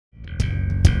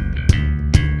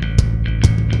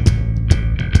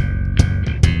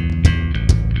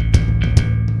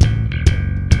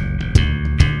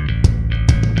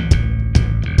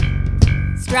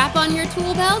on your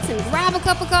tool belts and grab a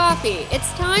cup of coffee.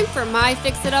 It's time for My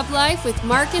Fix It Up Life with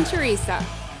Mark and Theresa.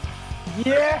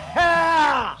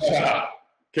 Yeah!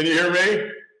 Can you hear me?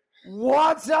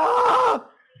 What's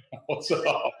up? What's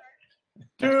up?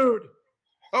 Dude.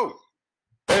 Oh.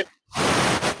 Hey.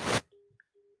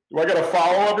 Do I got to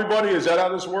follow everybody? Is that how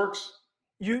this works?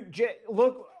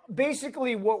 Look,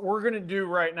 basically what we're going to do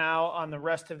right now on the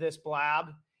rest of this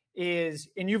blab is,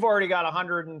 and you've already got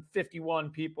 151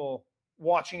 people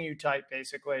watching you type,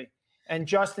 basically. And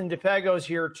Justin DiPego's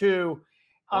here too.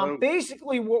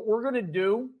 Basically what we're going to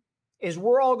do is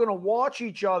we're all going to watch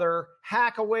each other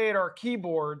hack away at our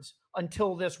keyboards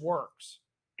until this works.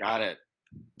 Got it.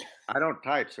 I don't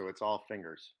type, so it's all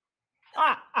fingers.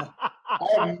 I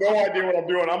have no idea what I'm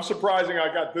doing. I'm surprising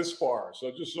I got this far. So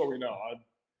just so we know.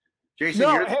 Jason,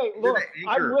 look,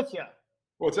 I'm with you.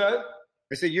 What's that?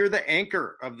 I said you're the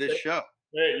anchor of this show.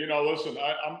 Hey, listen,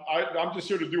 I'm just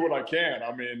here to do what I can.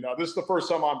 I mean, this is the first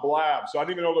time on Blab, so I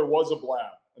didn't even know there was a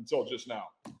Blab until just now.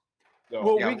 So,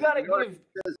 well, we got to give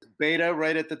beta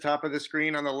right at the top of the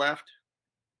screen on the left.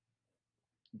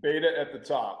 Beta at the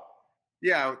top.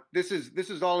 Yeah, this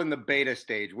is all in the beta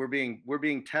stage. We're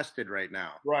being tested right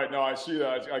now. Right. No, I see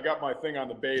that. I got my thing on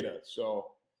the beta. So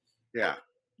yeah.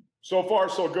 So far,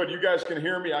 so good. You guys can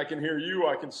hear me. I can hear you.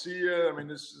 I can see you. I mean,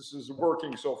 this is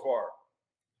working so far.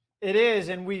 It is,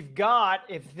 and we've got,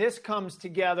 if this comes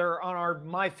together on our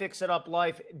My Fix It Up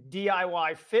Life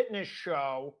DIY fitness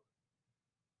show.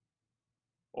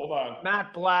 Hold on.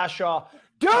 Matt Blashaw.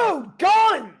 Dude,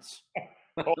 guns!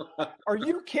 Are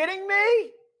you kidding me?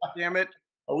 Damn it.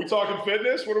 Are we talking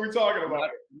fitness? What are we talking about? I'm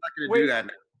not going to do that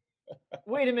now.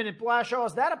 Wait a minute, Blashaw.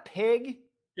 Is that a pig?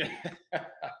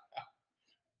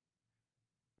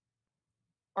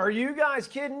 Are you guys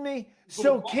kidding me?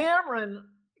 So Cameron,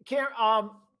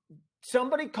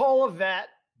 somebody call a vet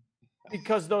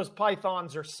because those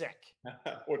pythons are sick.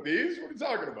 What, these? What are you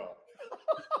talking about?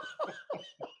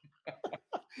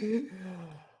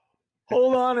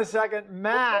 Hold on a second.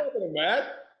 Matt. What's happening,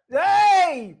 Matt?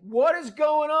 Hey, what is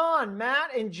going on?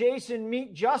 Matt and Jason,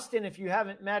 meet Justin if you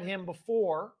haven't met him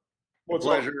before. What's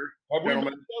pleasure. Have we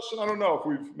met Justin? I don't know if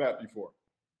we've met before.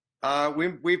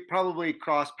 We've probably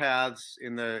crossed paths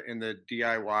in the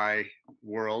DIY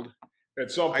world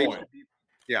At some point.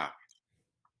 Yeah.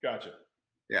 Gotcha.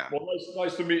 Yeah. Well,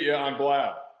 nice to meet you on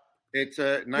Blab. It's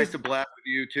nice to blab with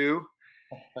you too.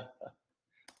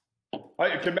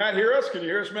 Hi, can Matt hear us? Can you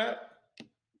hear us, Matt?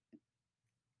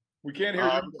 We can't hear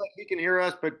you. He can hear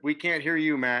us, but we can't hear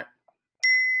you, Matt.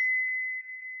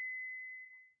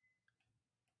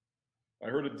 I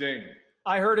heard a ding.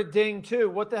 I heard a ding too.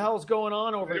 What the hell's going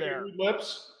on over there?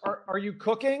 Lips? Are you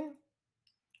cooking?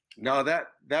 No, that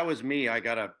was me. I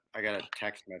got a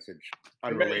text message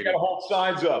unrelated. You got to hold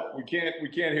signs up. We can't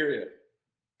hear you.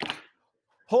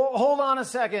 Hold on a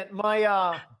second.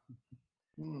 My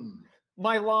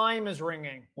lime is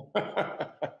ringing.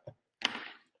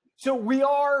 So we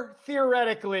are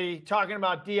theoretically talking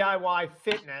about DIY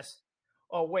fitness.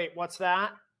 Oh wait, what's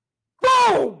that?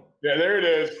 Boom! Yeah, there it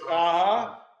is.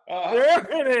 There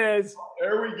it is.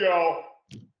 There we go.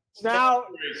 Now,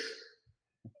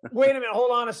 wait a minute. Hold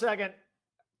on a second.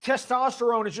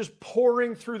 Testosterone is just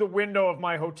pouring through the window of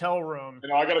my hotel room.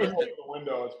 I got to close the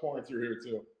window. It's pouring through here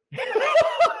too.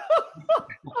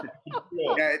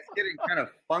 Yeah, it's getting kind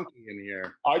of funky in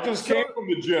here. I just came from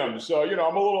the gym, so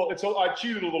I'm a little. I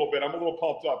cheated a little bit. I'm a little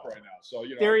pumped up right now. So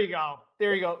There you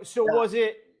go. So was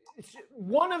it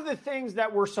one of the things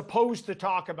that we're supposed to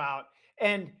talk about,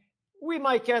 and we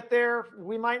might get there,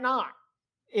 we might not,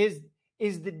 is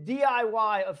the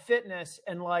DIY of fitness,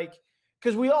 and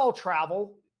because we all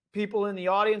travel. People in the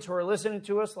audience who are listening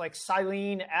to us, like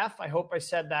Silene F. I hope I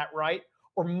said that right.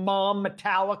 Or Mom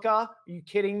Metallica. Are you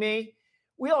kidding me?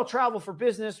 We all travel for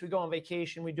business. We go on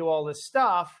vacation. We do all this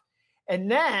stuff.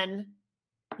 And then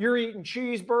you're eating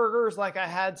cheeseburgers like I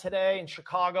had today in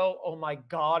Chicago. Oh, my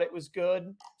God, it was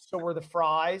good. So were the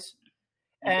fries.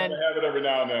 You gotta have it every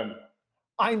now and then.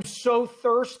 I'm so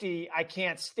thirsty, I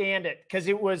can't stand it because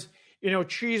it was,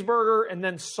 cheeseburger and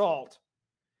then salt.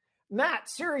 Matt,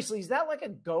 seriously, is that like a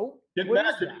goat? Can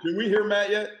we hear Matt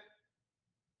yet?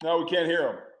 No, we can't hear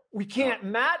him. We can't.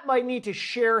 Matt might need to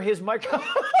share his microphone.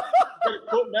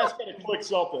 Matt's got to click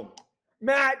something.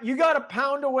 Matt, you got to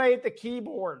pound away at the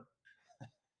keyboard.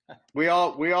 We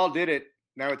all did it.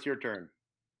 Now it's your turn.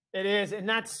 It is, and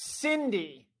that's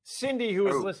Cindy. Cindy, who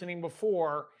was listening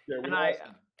before, and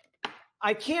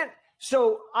I can't.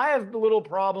 So I have a little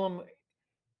problem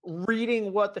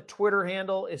reading what the Twitter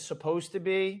handle is supposed to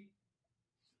be.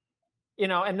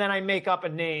 And then I make up a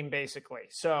name basically.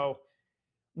 So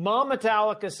Mom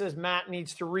Metallica says Matt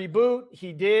needs to reboot.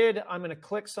 He did. I'm going to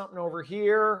click something over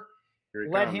here.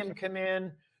 Let him come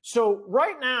in. So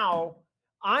right now,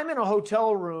 I'm in a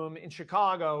hotel room in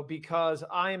Chicago because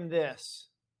I'm this.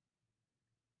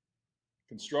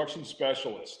 Construction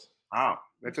specialist. Wow,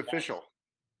 that's official.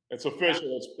 It's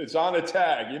official. It's on a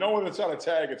tag. You know when it's on a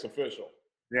tag, it's official.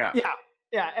 Yeah. Yeah.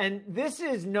 Yeah. And this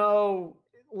is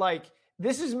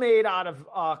this is made out of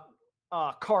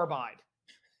carbide.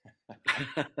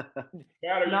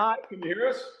 Matt, can you hear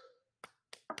us?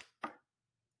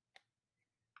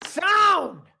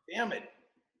 Sound! Damn it.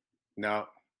 No.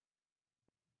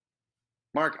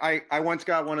 Mark, I once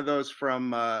got one of those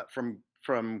from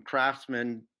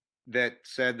Craftsman that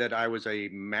said that I was a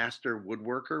master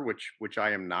woodworker, which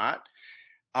I am not.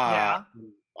 Yeah.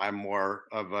 I'm more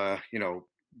of a,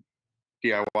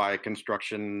 DIY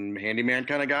construction handyman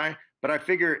kind of guy. But I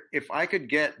figure if I could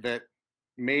get that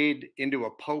made into a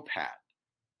Pope hat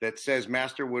that says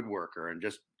master woodworker and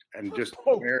just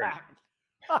wear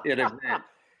it at event.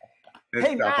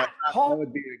 Hey, Matt,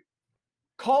 would be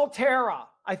call Tara.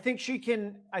 I think she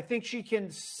can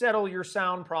settle your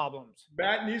sound problems.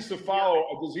 Matt needs to follow.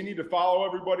 Does he need to follow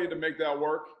everybody to make that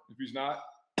work? If he's not,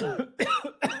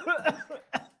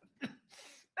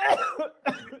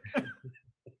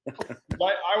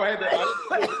 I had to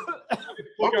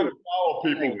look at and follow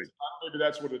people. Maybe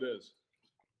that's what it is.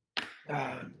 You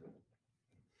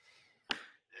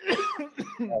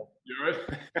all right?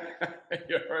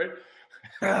 You all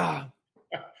right?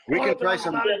 We can try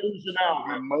some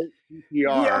remote PCR.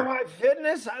 Yeah, my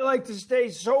fitness. I like to stay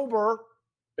sober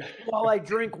while I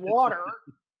drink water.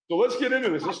 So let's get into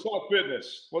this. Let's talk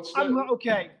fitness.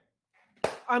 Okay.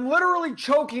 I'm literally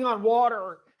choking on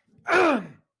water.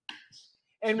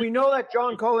 And we know that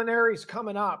John Colaneri is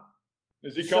coming up.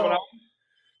 Is he coming up?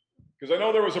 Because I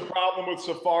know there was a problem with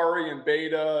Safari and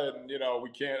beta, and we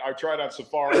can't. I tried on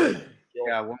Safari.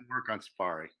 Yeah, it won't work on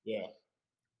Safari. Yeah.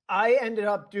 I ended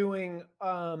up doing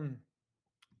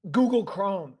Google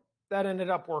Chrome. That ended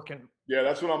up working. Yeah,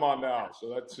 that's what I'm on now. So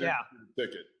that's the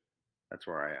ticket. That's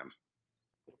where I am.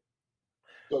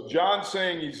 So John's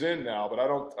saying he's in now, but I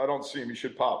don't see him. He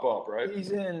should pop up, right?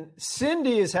 He's in.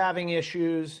 Cindy is having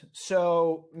issues,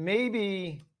 so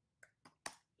maybe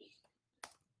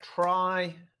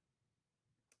try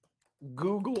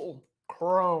Google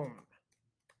Chrome.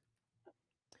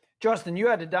 Justin, you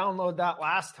had to download that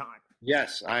last time.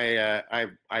 Yes, I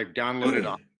downloaded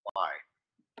on fly.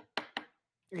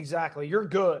 Exactly. You're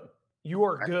good. You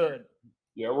are good.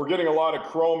 Yeah, we're getting a lot of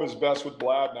Chrome is best with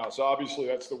Blab now, so obviously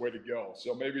that's the way to go.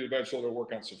 So maybe eventually it'll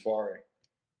work on Safari.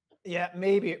 Yeah,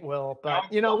 maybe it will.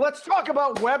 But, let's talk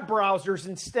about web browsers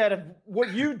instead of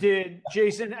what you did,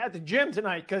 Jason, at the gym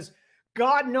tonight, because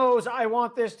God knows I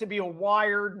want this to be a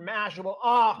wired, mashable.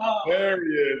 There he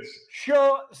is.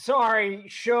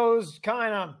 Show's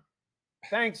kind of.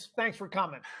 Thanks for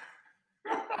coming.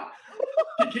 We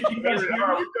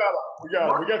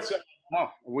got some. Oh,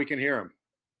 we can hear him.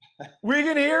 We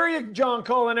can hear you, John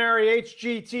Colaneri,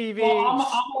 HGTV. Well, I'm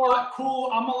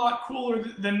a lot cooler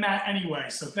than Matt anyway,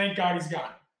 so thank God he's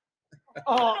gone.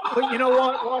 Oh, but you know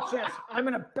what? Watch this. I'm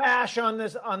gonna bash on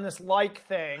this like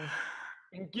thing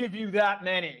and give you that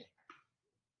many.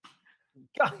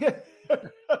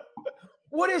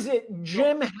 What is it?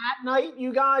 Gym hat night,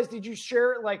 you guys? Did you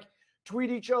share it?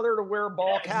 Tweet each other to wear a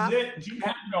ball cap? I've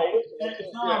got hat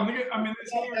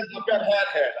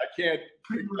head. I can't.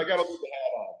 I got to leave the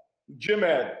hat on. Gym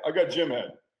head. I got gym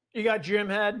head. You got gym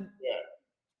head?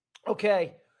 Yeah.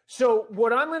 Okay. So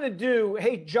what I'm going to do,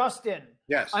 hey, Justin.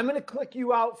 Yes. I'm going to click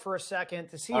you out for a second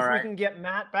to see if we can get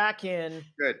Matt back in.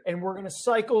 Good. And we're going to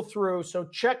cycle through. So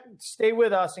stay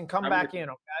with us and come back in,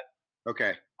 okay?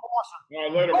 Okay. Awesome. All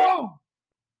right, later, man.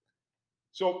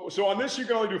 So on this, you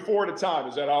can only do 4 at a time.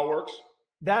 Is that how it works?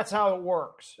 That's how it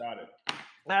works. Got it.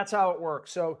 That's how it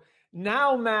works. So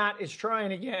now Matt is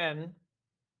trying again.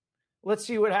 Let's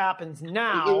see what happens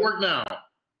now. Does it work now?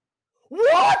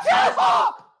 What the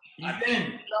fuck? He's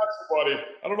in. Buddy,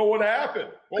 I don't know what happened.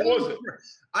 What was it?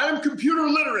 I am computer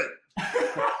literate.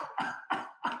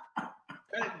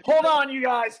 Hold on, you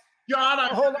guys. John, I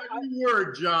heard every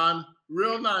word, John.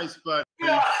 Real nice, but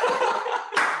I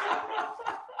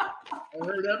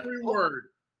heard every word.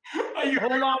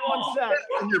 Hold on one sec.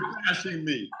 And you're bashing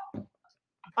me.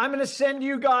 I'm going to send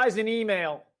you guys an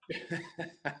email.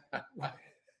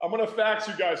 I'm going to fax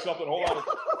you guys something. Hold on.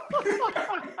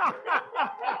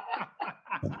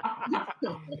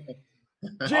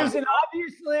 Jason,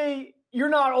 obviously, you're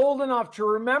not old enough to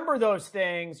remember those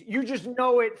things. You just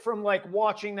know it from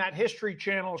watching that History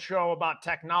Channel show about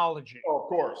technology. Oh, of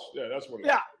course. Yeah, that's what it is.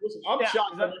 Yeah. Listen, I'm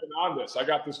shocked I'm even on this. I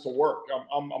got this to work.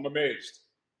 I'm amazed.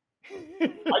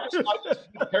 I just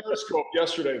did Periscope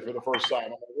yesterday for the first time.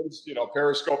 I'm like, what is,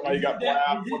 Periscope? Now you got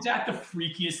Blab. Isn't that the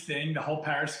freakiest thing, the whole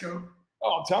Periscope?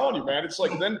 Oh, I'm telling you, man. It's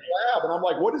like then Blab. And I'm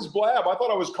like, what is Blab? I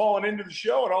thought I was calling into the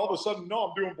show, and all of a sudden, no,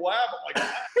 I'm doing Blab. I'm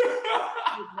like,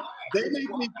 They make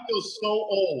me feel so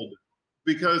old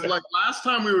because, like, last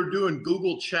time we were doing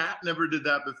Google Chat, never did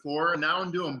that before, and now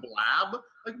I'm doing Blab.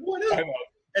 Like, what is it?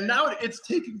 And now it's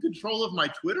taking control of my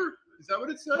Twitter. Is that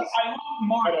what it says? I love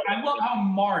Mark. I love how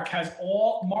Mark has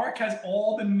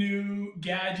all the new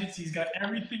gadgets. He's got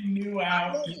everything new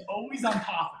out. He's always on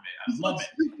top of it. I love it.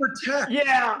 Super tech.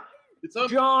 Yeah. It's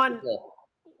John,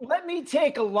 let me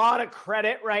take a lot of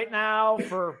credit right now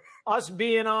for us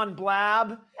being on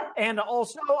Blab and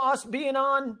also us being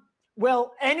on,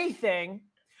 well, anything.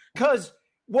 Because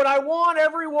what I want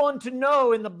everyone to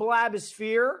know in the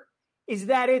Blabosphere is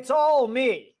that it's all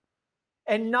me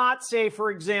and not, say,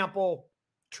 for example,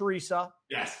 Theresa.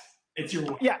 Yes, it's your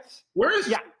wife. Yes. Where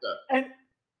is and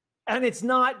it's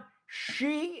not.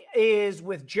 She is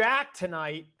with Jack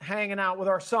tonight, hanging out with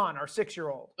our son, our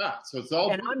 6-year-old. So it's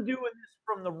all. And I'm doing this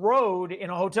from the road in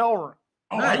a hotel room.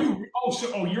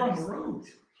 Oh, you're on the road.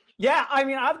 Yeah, I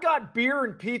mean, I've got beer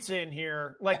and pizza in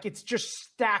here, like it's just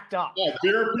stacked up. Yeah,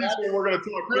 beer and pizza. We're going to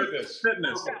talk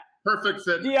fitness. Perfect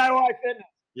fit. DIY fitness.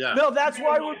 Yeah. No, that's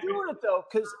why we're doing it though,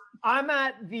 because I'm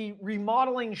at the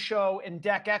remodeling show in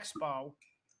Deck Expo,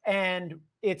 and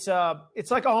it's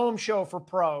like a home show for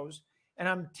pros. And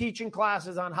I'm teaching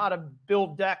classes on how to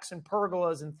build decks and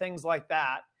pergolas and things like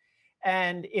that.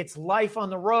 And it's life on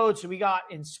the road. So we got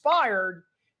inspired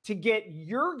to get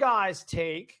your guys'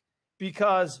 take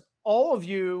because all of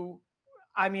you,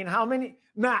 I mean,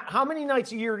 Matt, how many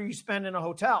nights a year do you spend in a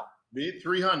hotel? Me,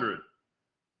 300.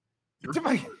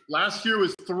 Last year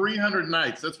was 300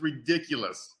 nights. That's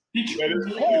ridiculous.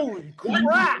 Holy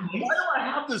crap. Why do I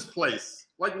have this place?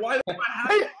 Like, why do I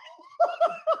have it?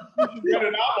 You get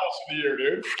it out most of the year,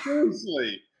 dude.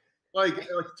 Seriously. Like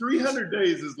 300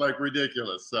 days is like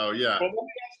ridiculous. So, yeah. But let me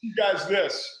ask you guys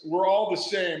this. We're all the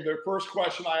same. The first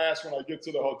question I ask when I get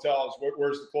to the hotel is,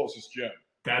 where's the closest gym?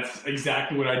 That's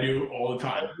exactly what I do all the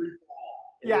time.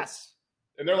 Yes.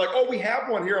 And they're like, oh, we have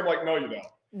one here. I'm like, no, you don't.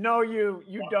 No, you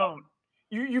don't.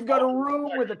 You've got a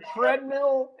room with a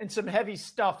treadmill and some heavy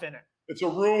stuff in it. It's a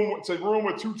room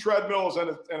with 2 treadmills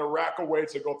and a rack of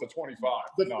weights that go up to 25.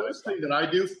 First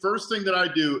thing that I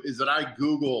do is that I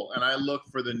Google and I look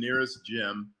for the nearest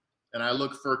gym, and I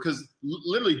look for, because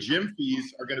literally gym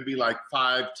fees are going to be like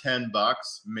 $5-10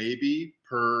 maybe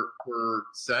per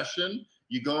session.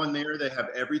 You go in there, they have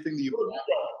everything that you want.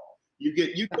 You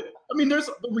get. I mean,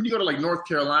 when you go to like North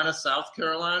Carolina, South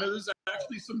Carolina, there's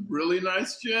actually some really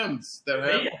nice gyms that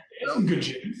have some good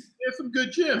gyms. There's some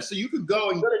good gyms, so you could go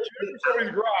and. Is that a gym or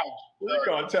somebody's garage? Where you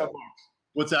going? $10.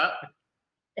 What's that?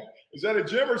 Is that a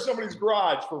gym or somebody's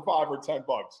garage for $5 or $10?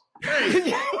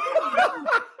 Hey.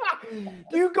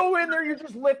 You go in there, you're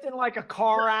just lifting like a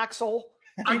car axle.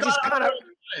 I got it.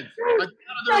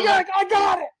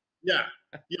 Yeah.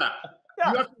 You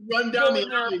have to run down the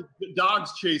alley. The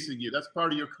dog's chasing you. That's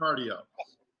part of your cardio.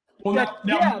 Well,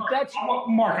 that's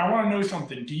Mark. I want to know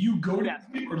something. Do you go to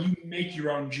or do you make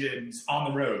your own gyms on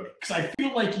the road? Because I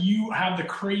feel like you have the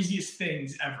craziest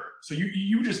things ever. So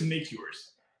you just make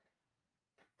yours.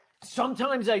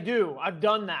 Sometimes I do. I've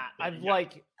done that.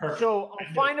 Perfect. So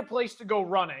I'll find a place to go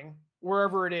running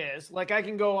wherever it is. Like I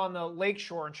can go on the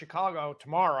lakeshore in Chicago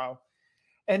tomorrow,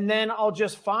 and then I'll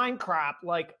just find crap.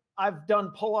 Like I've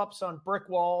done pull-ups on brick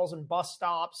walls and bus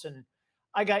stops, and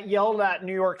I got yelled at in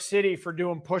New York City for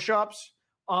doing push-ups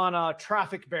on a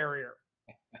traffic barrier.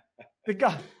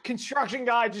 The construction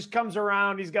guy just comes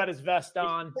around. He's got his vest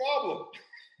on. Problem.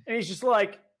 And he's just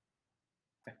like,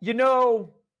 you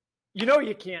know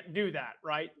you can't do that,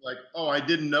 right? Like, oh, I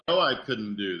didn't know I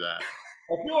couldn't do that.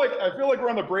 I feel like we're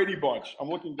on the Brady Bunch. I'm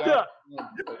looking down.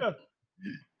 Yeah.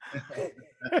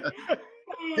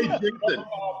 Hey, Jason.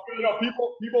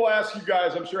 People ask you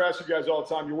guys, I'm sure ask you guys all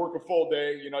the time, you work a full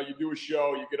day, you do a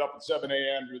show, you get up at 7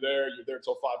 a.m., you're there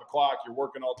till 5 o'clock, you're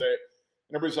working all day.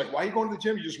 And everybody's like, why are you going to the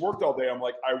gym? You just worked all day. I'm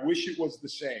like, I wish it was the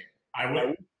same. I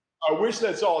wish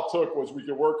that's all it took was we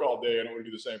could work all day and it would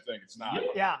be the same thing. It's not.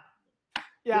 Yeah.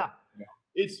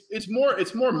 It's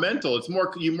more mental.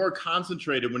 You're more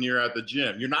concentrated when you're at the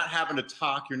gym. You're not having to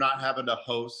talk. You're not having to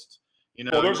host.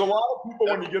 Well, there's a lot of people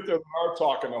when you get there that are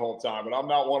talking the whole time, and I'm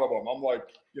not one of them. I'm like,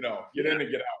 get in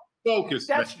and get out. Focus.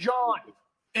 That's John.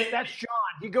 That's John.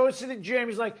 He goes to the gym.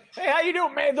 He's like, hey, how you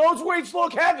doing, man? Those weights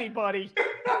look heavy, buddy.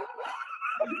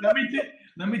 Let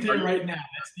me tell you right now,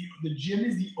 the gym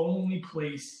is the only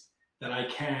place that I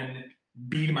can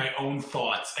be my own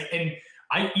thoughts. And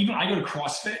I go to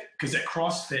CrossFit because at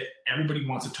CrossFit, everybody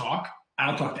wants to talk. I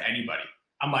don't talk to anybody.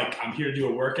 I'm like, I'm here to do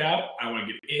a workout. I want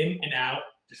to get in and out.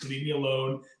 Just leave me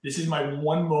alone. This is my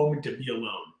one moment to be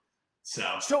alone.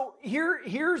 So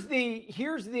here's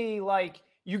the like,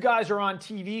 you guys are on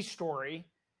TV story.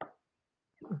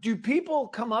 Do people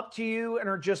come up to you and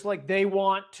are just like, they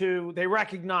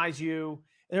recognize you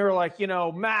and they're like,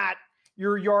 Matt,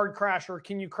 you're a yard crasher.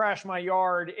 Can you crash my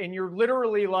yard? And you're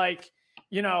literally like,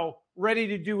 ready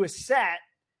to do a set.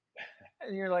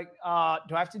 And you're like,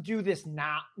 do I have to do this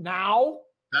now?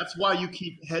 That's why you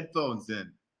keep headphones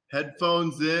in.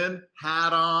 Headphones in,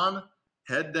 hat on,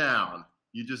 head down.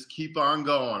 You just keep on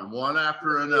going, one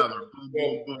after another. Boom,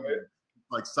 boom, boom.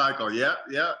 Like cycle. Yeah.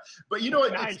 But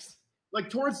nice. It's like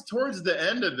towards the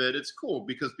end of it, it's cool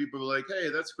because people are like, hey,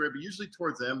 that's great. But usually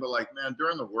towards the end, but like, man,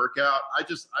 during the workout, I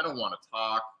don't want to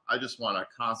talk. I just want to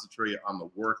concentrate on the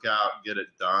workout, get it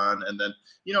done. And then,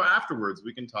 afterwards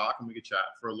we can talk and we can chat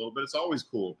for a little bit. It's always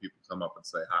cool if people come up and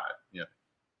say hi. Yeah.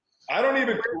 I don't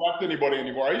even correct anybody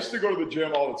anymore. I used to go to the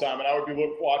gym all the time, and I would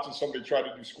be watching somebody try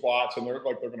to do squats, and they're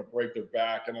going to break their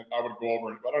back, and I would go over,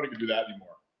 and I don't even do that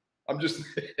anymore.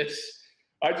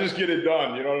 I just get it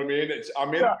done. You know what I mean?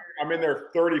 I'm in there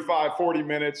 35, 40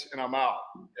 minutes, and I'm out,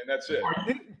 and that's it.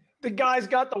 The guys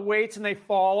got the weights, and they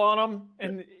fall on them,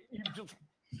 and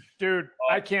dude,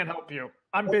 I can't help you.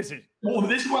 I'm busy. Well,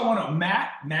 this is what I want to know.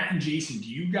 Matt and Jason, do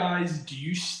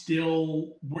you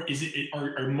still,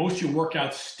 are most of your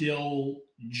workouts still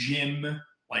gym,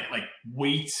 like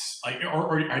weights,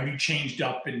 or have you changed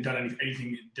up and done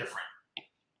anything different?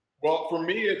 Well, for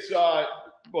me, it's,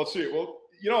 let's see. Well,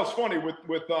 it's funny with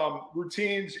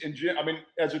routines in gym. I mean,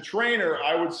 as a trainer,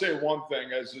 I would say one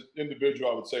thing. As an individual,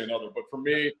 I would say another. But for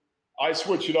me, I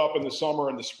switch it up in the summer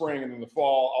and the spring, and in the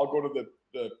fall, I'll go to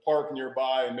the park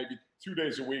nearby, and maybe 2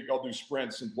 days a week I'll do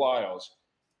sprints and plyos,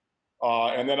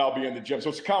 and then I'll be in the gym. So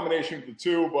it's a combination of the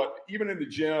two. But even in the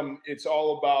gym, it's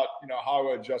all about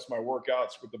how I adjust my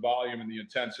workouts with the volume and the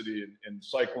intensity, and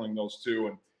cycling those two.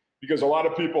 And because a lot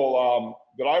of people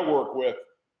that I work with,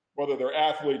 whether they're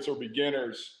athletes or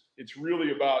beginners, it's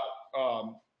really about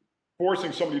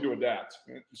forcing somebody to adapt.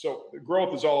 So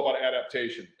growth is all about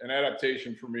adaptation, and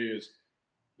adaptation for me is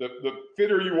the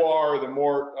fitter you are, the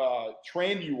more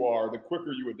trained you are, the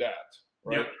quicker you adapt,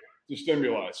 right, to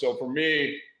stimuli. So for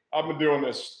me, I've been doing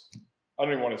this, I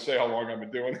don't even want to say how long I've been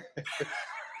doing it,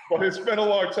 but it's been a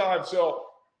long time. So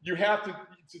you have to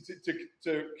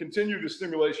continue the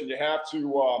stimulation, you have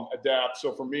to adapt.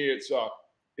 So for me, it's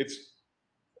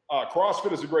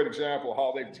CrossFit is a great example of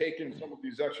how they've taken some of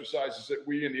these exercises that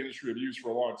we in the industry have used for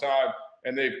a long time,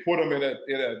 and they've put them in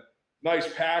a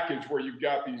nice package where you've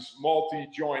got these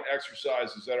multi-joint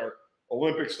exercises that are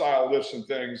Olympic-style lifts and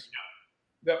things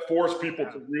that force people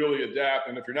to really adapt.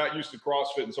 And if you're not used to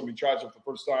CrossFit and somebody tries it for the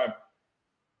first time,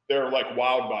 they're like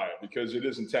wowed by it because it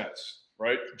is intense,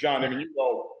 right? John, I mean,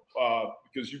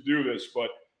 because you do this, but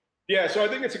yeah, so I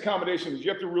think it's a combination. You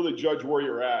have to really judge where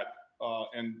you're at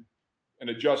and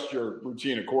adjust your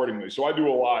routine accordingly. So I do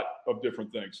a lot of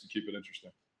different things to keep it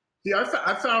interesting. Yeah,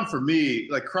 I found for me,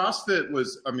 like CrossFit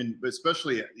was, I mean,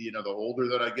 especially, the older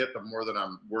that I get, the more that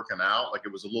I'm working out, like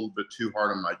it was a little bit too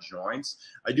hard on my joints.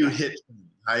 I do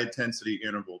high intensity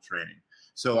interval training.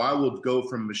 So I will go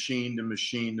from machine to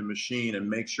machine to machine and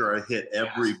make sure I hit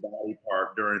every body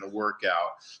part during a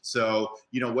workout. So,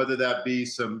 whether that be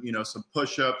some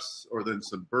push-ups or then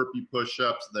some burpee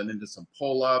push-ups, then into some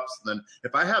pull-ups. Then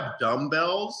if I have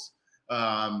dumbbells,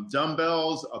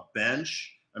 a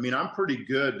bench, I mean, I'm pretty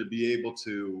good to be able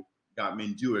to,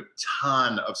 do a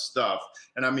ton of stuff.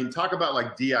 And talk about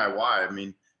like DIY. I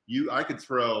mean, I could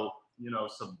throw,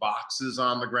 some boxes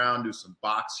on the ground, do some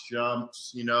box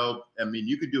jumps,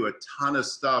 you could do a ton of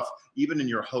stuff, even in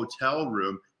your hotel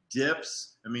room,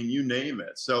 dips, you name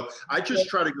it. So I just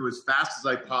try to go as fast as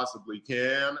I possibly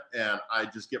can. And I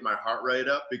just get my heart rate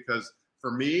up because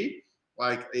for me,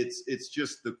 like it's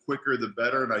just the quicker the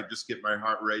better, and I just get my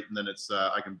heart rate, and then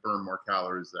I can burn more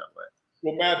calories that way.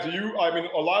 Well, Matt,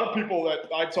 a lot of people that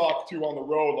I talk to on the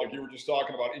road, like you were just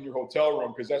talking about, in your hotel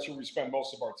room, because that's where we spend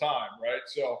most of our time, right?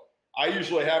 So I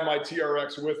usually have my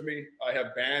TRX with me. I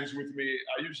have bands with me.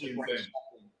 I usually have something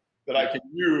that I can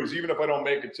use, even if I don't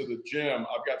make it to the gym.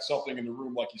 I've got something in the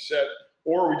room, like you said,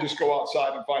 or we just go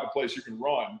outside and find a place you can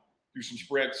run, do some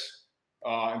sprints,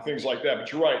 and things like that.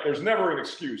 But you're right. There's never an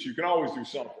excuse. You can always do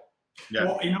something. Yeah.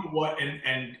 Well, you know what?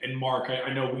 And Mark,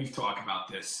 I know we've talked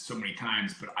about this so many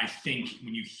times, but I think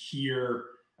when you hear,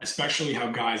 especially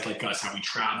how guys like us, how we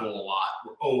travel a lot,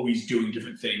 we're always doing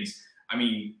different things. I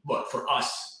mean, look, for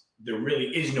us, there really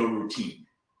is no routine.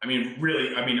 I mean,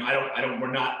 really, I mean,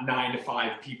 we're not 9 to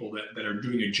 5 people that are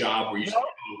doing a job where you just go,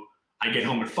 I get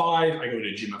home at 5, I go to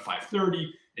the gym at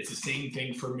 5:30. It's the same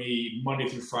thing for me Monday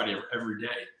through Friday every day.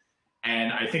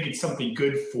 And I think it's something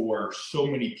good for so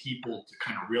many people to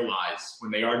kind of realize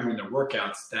when they are doing their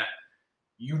workouts that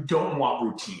you don't want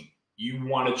routine. You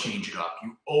want to change it up.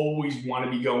 You always want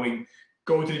to be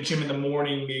go to the gym in the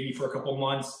morning, maybe for a couple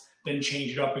months, then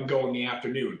change it up and go in the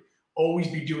afternoon. Always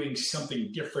be doing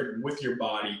something different with your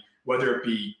body, whether it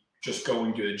be just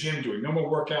going to the gym, doing normal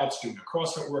workouts, doing a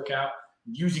CrossFit workout,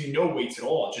 using no weights at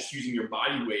all, just using your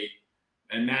body weight.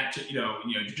 And that,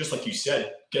 just like you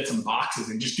said, get some boxes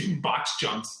and just do box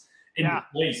jumps in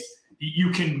place.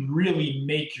 You can really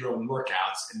make your own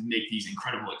workouts and make these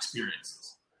incredible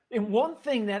experiences. And one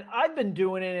thing that I've been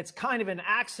doing, and it's kind of an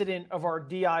accident of our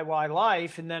DIY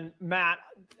life, and then Matt,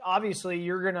 obviously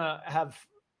you're going to have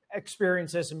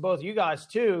experienced this, and both you guys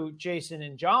too, Jason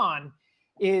and John,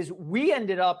 is we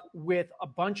ended up with a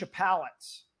bunch of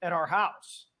pallets at our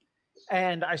house.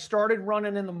 And I started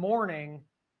running in the morning,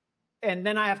 and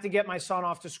then I have to get my son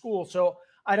off to school. So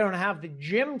I don't have the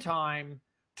gym time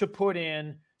to put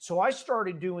in. So I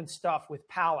started doing stuff with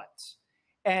pallets.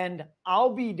 And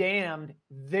I'll be damned,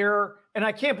 and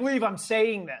I can't believe I'm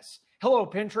saying this. Hello,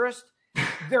 Pinterest.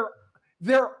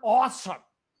 They're awesome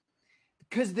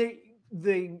because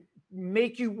they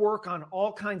make you work on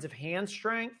all kinds of hand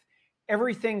strength.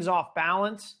 Everything's off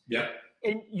balance. Yeah.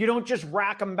 And you don't just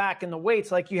rack them back in the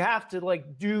weights. Like you have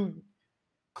to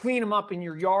clean them up in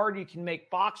your yard. You can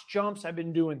make box jumps. I've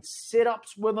been doing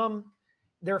sit-ups with them.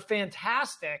 They're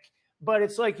fantastic. But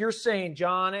it's like you're saying,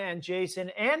 John and Jason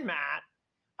and Matt,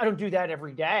 I don't do that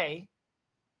every day.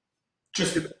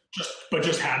 Just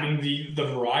having the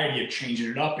variety of changing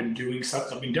it up and doing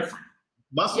something different.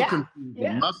 Muscle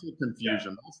confusion.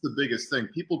 That's the biggest thing.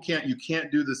 You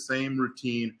can't do the same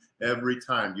routine every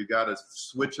time. You got to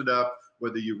switch it up,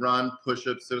 whether you run,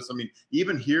 push-ups, sit-ups. I mean,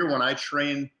 even here when I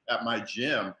train at my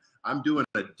gym, I'm doing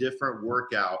a different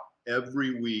workout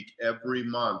every week, every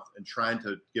month, and trying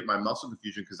to get my muscle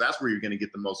confusion because that's where you're going to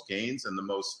get the most gains and the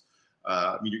most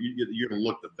you're going to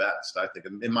look the best, I think,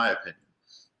 in my opinion.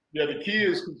 Yeah, the key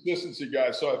is consistency,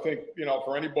 guys. So I think,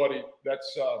 for anybody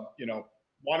that's,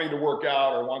 wanting to work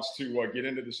out or wants to get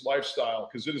into this lifestyle,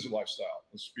 because it is a lifestyle,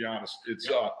 let's be honest.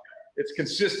 It's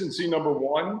consistency, number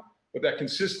one, but that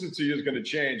consistency is going to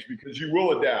change because you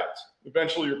will adapt.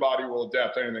 Eventually, your body will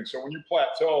adapt to anything. So when you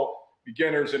plateau,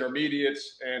 beginners,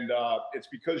 intermediates, and it's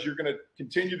because you're going to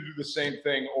continue to do the same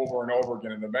thing over and over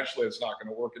again, and eventually it's not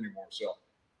going to work anymore. So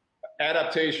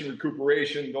adaptation,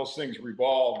 recuperation, those things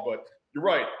revolve. But you're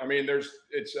right. I mean,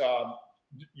 it's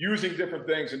using different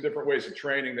things and different ways of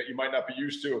training that you might not be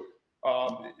used to.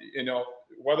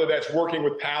 Whether that's working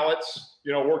with pallets,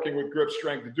 working with grip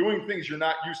strength, doing things you're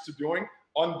not used to doing.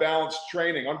 Unbalanced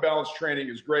training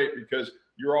is great because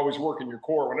you're always working your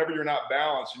core. Whenever you're not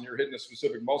balanced and you're hitting a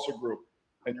specific muscle group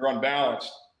and you're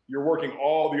unbalanced, you're working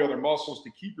all the other muscles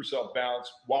to keep yourself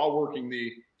balanced while working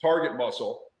the target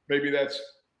muscle. Maybe that's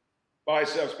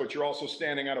biceps, but you're also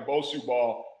standing on a BOSU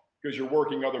ball because you're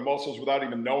working other muscles without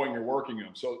even knowing you're working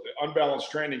them. So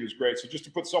unbalanced training is great. So just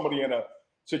to put somebody in a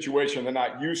situation they're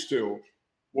not used to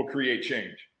will create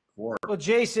change. Well,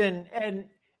 Jason,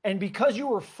 and because you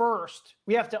were first,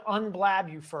 we have to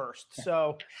unblab you first.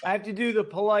 So I have to do the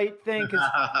polite thing because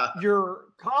your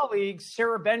colleague,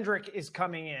 Sara Bendrick, is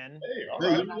coming in.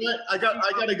 Hey, you know what? I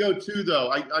got to go too, though.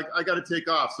 I got to take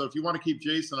off. So if you want to keep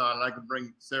Jason on, and I can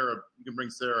bring Sara, you can bring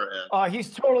Sara in.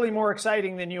 He's totally more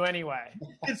exciting than you anyway.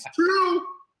 It's true.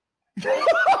 Peace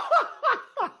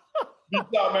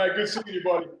out, man. Good seeing you,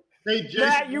 buddy. Hey, Jason.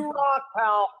 Matt, you rock,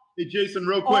 pal. Hey, Jason,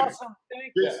 real quick. Awesome.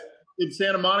 Thank you. In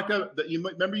Santa Monica,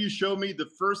 remember you showed me the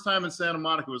first time in Santa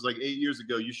Monica was like 8 years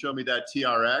ago. You showed me that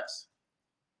TRX.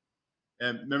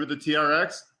 And remember the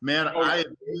TRX? Man, I have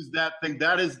used that thing.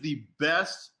 That is the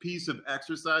best piece of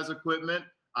exercise equipment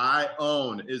I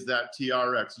own is that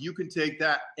TRX. You can take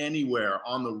that anywhere,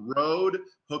 on the road,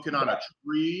 hook it on a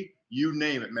tree, you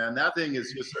name it, man. That thing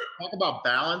is just, talk about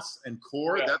balance and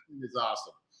core. Yeah. That thing is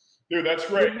awesome. Dude, that's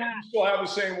great. You still have the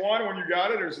same one when you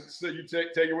got it, or is it that you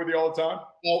take it with you all the time?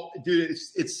 Oh, dude,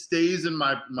 it stays in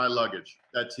my luggage,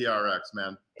 that TRX,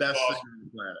 man. Best thing on the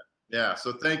planet. Yeah,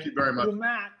 so thank you very much.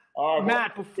 Well,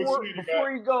 Matt, before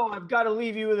you go, I've got to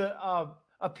leave you with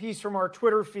a piece from our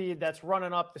Twitter feed that's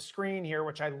running up the screen here,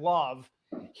 which I love,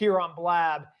 here on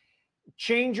Blab.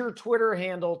 Change your Twitter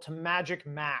handle to Magic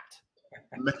Matt.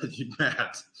 Magic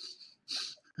Matt.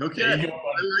 Okay, I like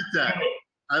that.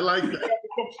 I like that.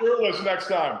 Come shirtless next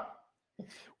time.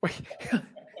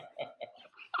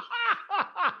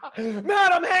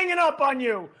 Matt, I'm hanging up on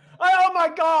you. Oh my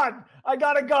God. I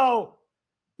gotta go.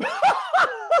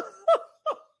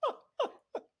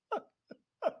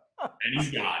 And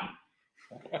he's gone.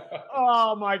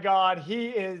 Oh my God. He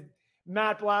is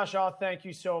Matt Blashaw. Thank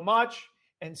you so much.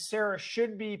 And Sara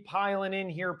should be piling in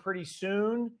here pretty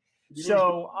soon.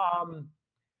 So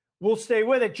we'll stay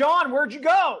with it. John, where'd you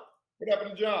go? What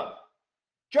happened to John?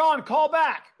 John, call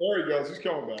back. There he goes. He's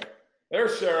coming back.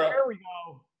 There's Sara. There we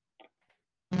go.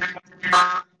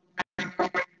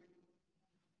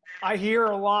 I hear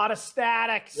a lot of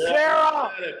static. Yeah,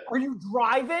 Sara, static. are you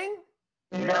driving?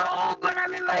 No, but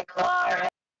I'm in my car.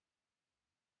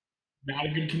 Not a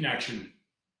good connection.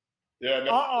 Yeah.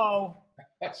 No, Uh-oh.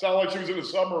 that sounded like she was in a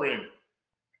submarine.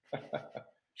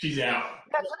 She's out.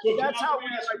 That's how we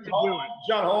like to do it.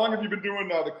 John, how long have you been doing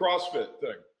the CrossFit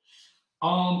thing?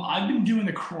 I've been doing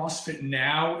the CrossFit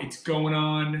now. It's going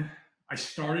on. I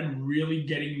started really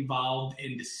getting involved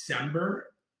in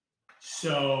December.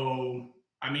 So,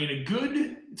 I mean,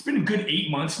 it's been a good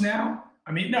 8 months now.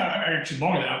 I mean, no, actually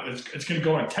longer than that. It's going to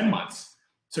go on 10 months.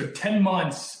 So 10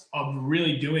 months of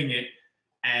really doing it.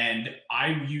 And I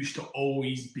used to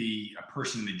always be a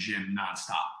person in the gym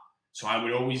nonstop. So I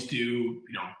would always do,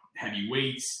 heavy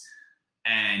weights,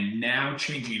 and now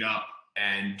changing it up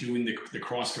and doing the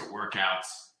CrossFit workouts.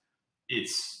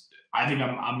 I think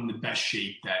I'm in the best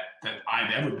shape that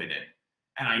I've ever been in.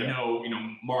 And I know,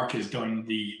 Mark has done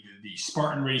the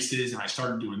Spartan races, and I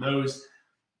started doing those.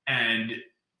 And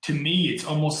to me, it's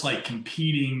almost like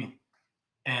competing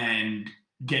and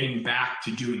getting back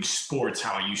to doing sports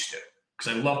how I used to.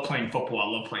 Because I love playing football, I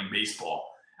love playing baseball.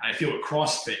 And I feel with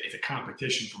CrossFit, it's a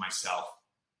competition for myself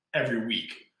every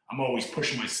week. I'm always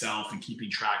pushing myself and keeping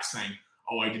track, saying,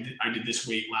 oh, I did this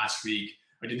weight last week.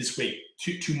 I did this weight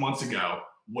two months ago.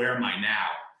 Where am I now?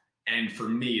 And for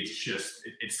me,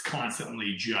 it's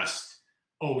constantly just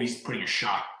always putting a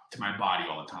shock to my body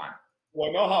all the time. Well,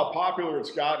 I know how popular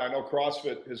it's gotten. I know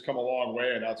CrossFit has come a long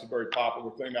way, and that's a very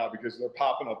popular thing now because they're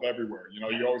popping up everywhere. You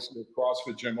always see a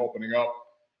CrossFit gym opening up.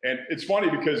 And it's funny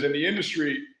because in the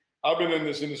industry, I've been in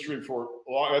this industry for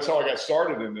a long. That's how I got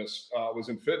started in this. Was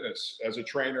in fitness as a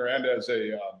trainer and as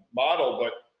a model.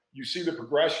 But you see the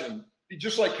progression,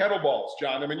 just like kettlebells,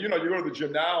 John. I mean, you go to the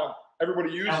gym now and everybody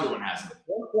uses it. Everyone has it. At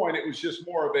one point, it was just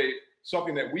more of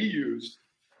something that we used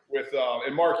with.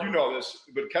 And Mark, you know this,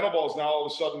 but kettlebells now all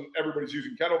of a sudden everybody's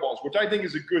using kettlebells, which I think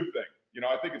is a good thing.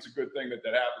 I think it's a good thing that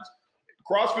happens.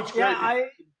 CrossFit's great. Yeah,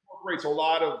 it incorporates a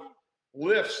lot of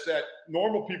lifts that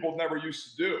normal people never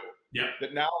used to do. Yeah.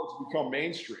 That now has become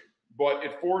mainstream, but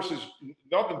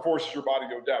nothing forces your body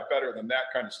to go down better than that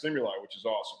kind of stimuli, which is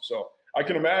awesome. So I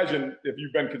can imagine if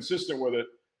you've been consistent with it,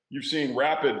 you've seen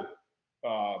rapid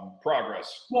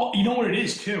progress. Well, you know what it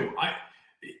is too.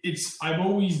 I've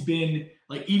always been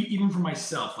like, even for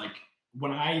myself, like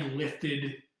when I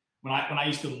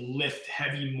used to lift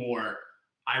heavy more,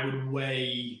 I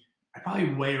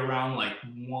probably weigh around like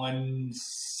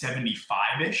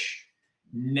 175-ish.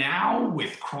 Now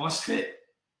with CrossFit,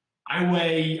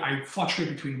 I fluctuate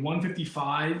between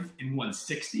 155 and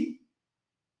 160,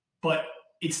 but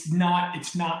it's not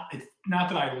that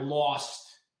I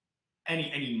lost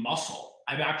any muscle.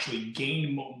 I've actually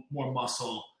gained more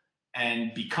muscle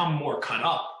and become more cut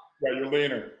up. Right, you're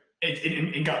leaner.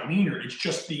 It got leaner. It's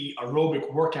just the aerobic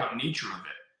workout nature of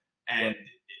it.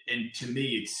 And to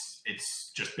me,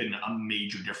 it's just been a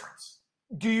major difference.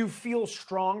 Do you feel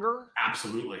stronger?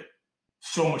 Absolutely.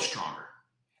 So much stronger.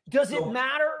 Does it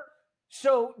matter?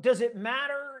 So does it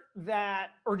matter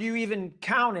that, or do you even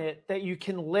count it that you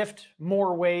can lift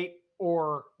more weight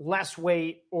or less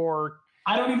weight, or?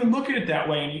 I don't even look at it that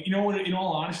way. And you know what, in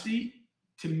all honesty,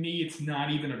 to me, it's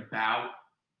not even about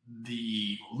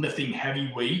the lifting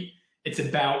heavy weight. It's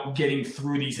about getting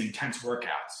through these intense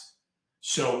workouts.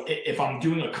 So if I'm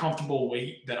doing a comfortable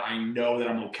weight that I know that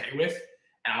I'm okay with,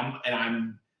 and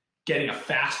I'm getting a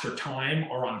faster time,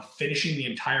 or I'm finishing the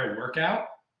entire workout,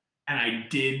 and I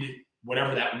did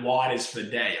whatever that WOD is for the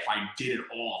day, if I did it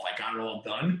all, if I got it all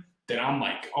done, then I'm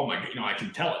like, oh my God, I can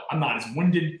tell it. I'm not as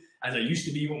winded as I used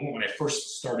to be when I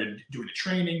first started doing the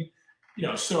training,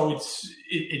 so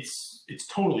it's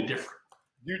totally different.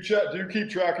 Do you keep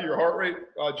track of your heart rate,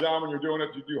 John, when you're doing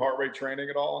it? Do you do heart rate training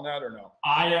at all on that, or no?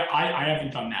 I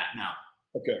haven't done that, no.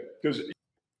 Okay, because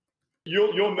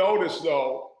you'll notice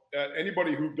though,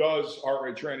 anybody who does heart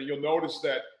rate training, you'll notice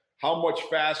that how much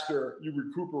faster you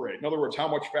recuperate. In other words, how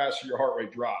much faster your heart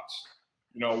rate drops.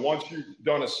 Once you've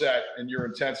done a set and your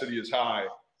intensity is high,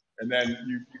 and then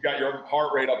you got your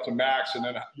heart rate up to max, and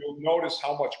then you'll notice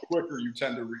how much quicker you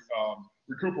tend to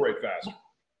recuperate faster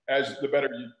as the better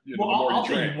the more I'll you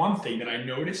train. tell you one thing that I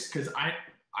noticed, because I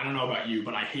don't know about you,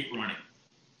 but I hate running.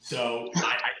 So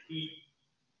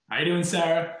How you doing,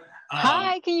 Sara?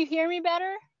 Hi, can you hear me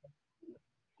better?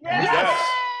 Yes.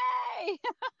 Yay!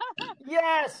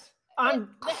 Yes. I'm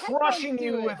The crushing headphones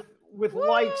you do it. with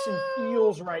likes and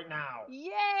feels right now. These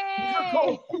are Yay!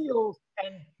 called feels,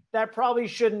 and that probably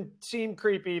shouldn't seem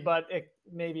creepy, but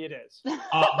maybe it is. But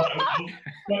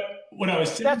what I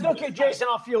was saying, That's okay, Jason.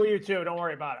 I'll feel you too. Don't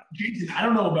worry about it. Jason, I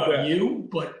don't know about you,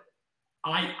 but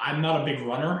I'm not a big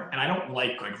runner, and I don't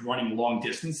like running long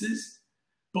distances.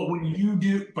 But when you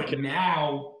do, but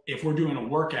now if we're doing a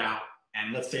workout,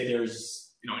 and let's say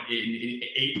there's an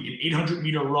 800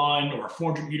 meter run or a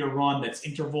 400 meter run that's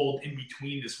intervaled in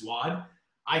between this WOD,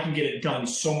 I can get it done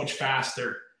so much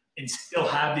faster and still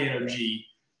have the energy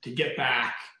to get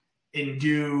back and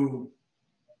do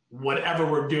whatever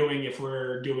we're doing. If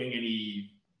we're doing any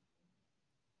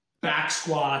back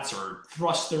squats or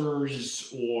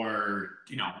thrusters or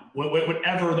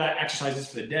whatever that exercise is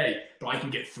for the day, but I can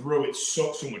get through it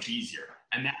so much easier,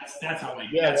 and that's how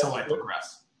I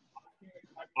progress.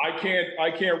 I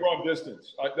can't run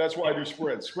distance. That's why I do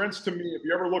sprints. Sprints to me, if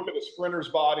you ever look at a sprinter's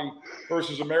body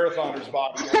versus a marathoner's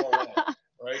body,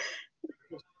 right?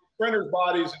 Sprinter's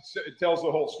bodies, it tells the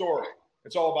whole story.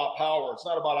 It's all about power. It's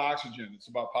not about oxygen. It's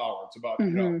about power. It's about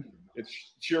it's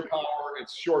sheer power.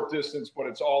 It's short distance, but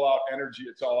it's all out energy.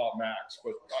 It's all out max.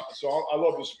 But so I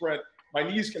love the sprint. My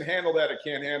knees can handle that. It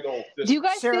can't handle distance. Do you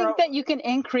guys Sara, think that you can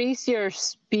increase your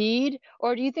speed,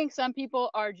 or do you think some people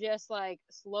are just like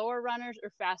slower runners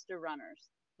or faster runners,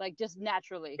 like just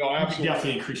naturally? No, absolutely.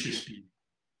 Definitely increase your speed.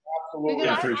 Absolutely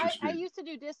Because increase your speed. I used to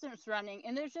do distance running,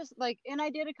 and there's just and I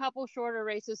did a couple shorter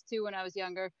races too when I was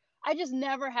younger. I just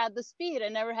never had the speed. I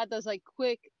never had those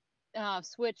quick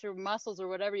switch or muscles or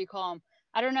whatever you call them.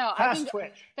 I don't know. Fast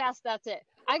twitch. Fast, that's it.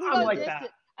 I can I'm go like distance.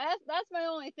 that. That's my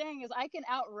only thing is I can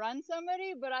outrun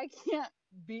somebody, but I can't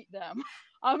beat them.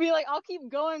 I'll be like, I'll keep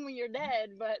going when you're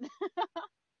dead, but.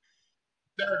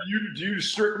 Sara, do you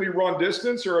strictly run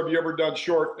distance, or have you ever done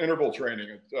short interval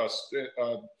training,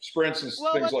 sprints and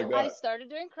things like that? I started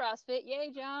doing CrossFit.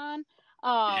 Yay, John.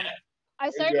 I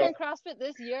started doing CrossFit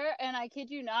this year, and I kid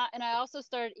you not, and I also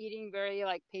started eating very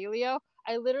paleo.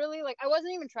 I literally I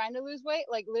wasn't even trying to lose weight.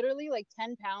 Literally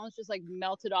 10 pounds just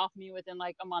melted off me within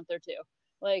a month or two.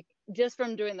 Just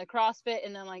from doing the CrossFit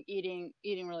and then eating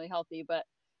really healthy. But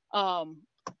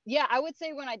yeah, I would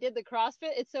say when I did the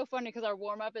CrossFit, it's so funny because our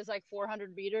warm up is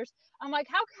 400 meters. I'm like,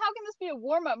 how can this be a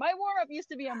warm up? My warm up used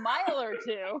to be a mile or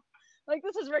two.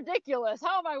 This is ridiculous.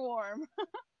 How am I warm?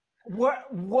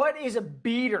 What is a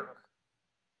beater?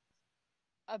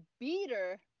 A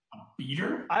beater? A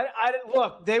beater? I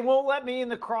look, they won't let me in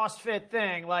the CrossFit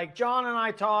thing. John and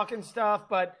I talk and stuff,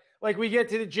 but we get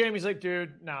to the gym, he's like,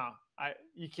 dude, no,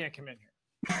 you can't come in here.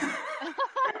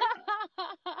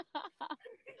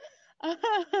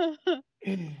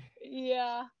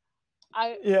 Yeah.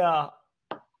 Yeah.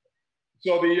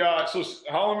 So so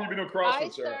how long have you been doing CrossFit, I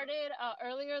Sara? started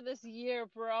earlier this year,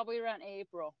 probably around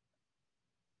April.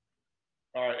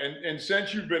 All right, and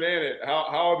since you've been in it,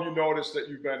 how have you noticed that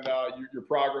you've been your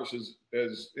progress has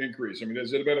increased? I mean,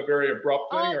 has it been a very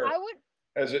abrupt thing, or I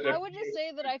would just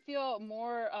say that I feel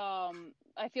more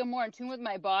in tune with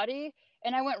my body.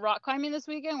 And I went rock climbing this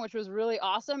weekend, which was really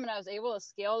awesome. And I was able to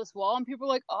scale this wall, and people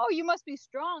were like, "Oh, you must be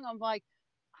strong." I'm like,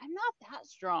 "I'm not that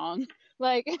strong." So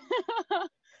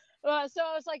I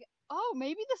was like, "Oh,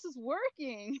 maybe this is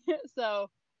working." So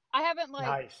I haven't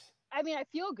Nice. I mean, I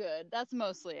feel good. That's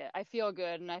mostly it. I feel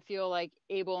good, and I feel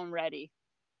able and ready.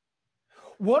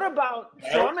 What about?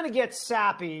 So I'm going to get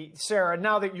sappy, Sara.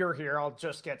 Now that you're here, I'll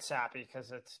just get sappy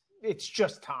because it's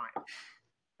just time.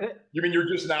 You mean you're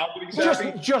just now getting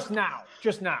sappy? Just now.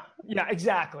 Yeah,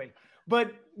 exactly.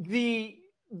 But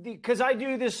because I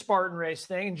do this Spartan Race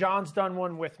thing, and John's done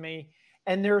one with me,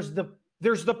 and there's the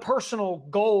personal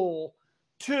goal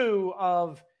too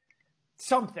of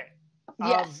something.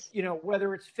 Yes.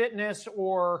 Whether it's fitness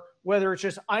or whether it's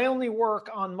just I only work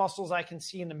on muscles I can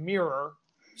see in the mirror.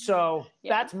 So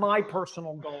that's my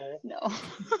personal goal. No.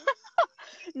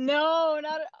 No,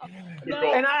 not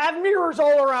no. And I have mirrors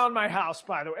all around my house,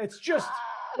 by the way. It's just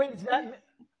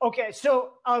okay.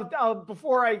 So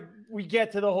before we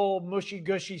get to the whole mushy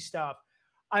gushy stuff,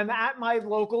 I'm at my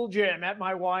local gym at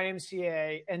my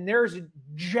YMCA, and there's a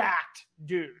jacked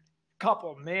dude,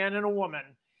 couple, man and a woman.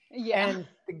 Yeah. And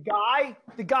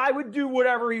the guy would do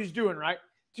whatever he was doing, right?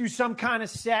 Do some kind of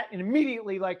set and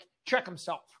immediately check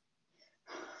himself.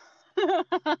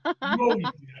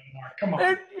 Come on.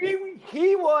 And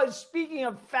he was, speaking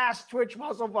of fast twitch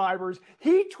muscle fibers,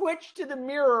 he twitched to the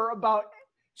mirror about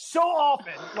so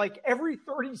often, every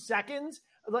 30 seconds.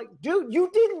 Dude, you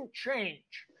didn't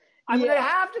change. I'm going to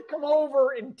have to come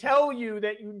over and tell you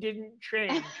that you didn't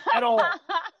change at all.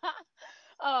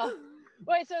 Oh,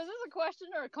 wait, so is this a question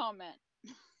or a comment?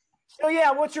 So,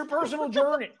 yeah, what's your personal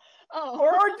journey?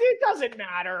 Or it doesn't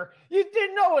matter.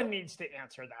 No one needs to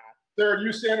answer that. Sarah,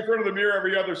 you stand in front of the mirror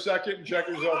every other second and check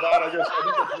yourself out, I guess.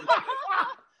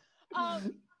 I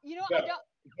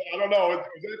don't know.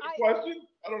 Is that the question?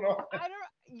 I don't know.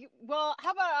 Well,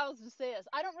 how about I'll just say this.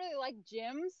 I don't really like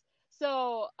gyms.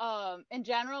 So, in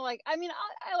general, like, I mean,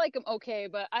 I like them okay,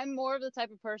 but I'm more of the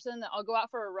type of person that I'll go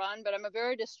out for a run, but I'm a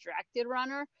very distracted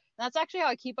runner. And that's actually how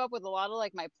I keep up with a lot of,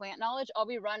 like, my plant knowledge. I'll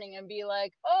be running and be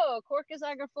like, oh, Corcus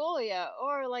agrifolia,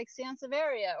 or, like,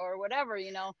 Sansevieria, or whatever,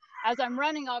 you know. As I'm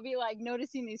running, I'll be, like,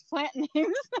 noticing these plant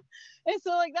names. And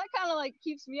so, like, that kind of, like,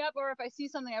 keeps me up. Or if I see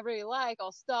something I really like,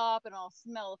 I'll stop and I'll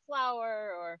smell a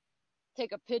flower or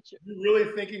take a picture. You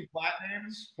really thinking plant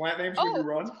names? Plant names when you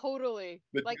run? Totally.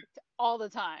 Like all the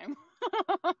time.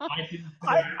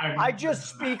 I just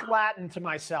speak Latin to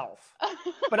myself,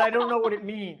 but I don't know what it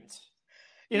means.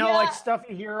 You know, like stuff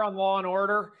you hear on Law and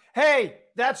Order. Hey,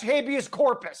 that's habeas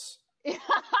corpus.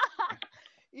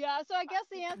 Yeah, so I guess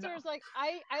the answer is like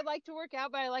I like to work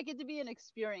out, but I like it to be an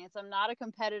experience. I'm not a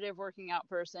competitive working out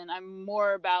person. I'm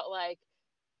more about like,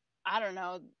 I don't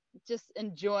know, just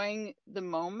enjoying the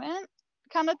moment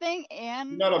kind of thing.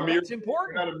 And that's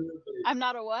important. I'm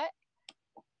not a what?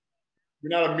 You're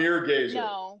not a mirror gazer.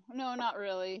 No, not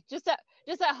really. Just at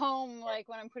home, like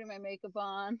when I'm putting my makeup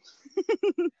on.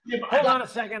 Hold on a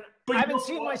second. I haven't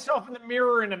seen myself in the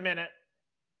mirror in a minute.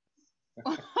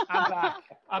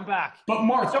 I'm back. But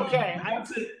Mark, it's okay.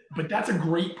 But that's a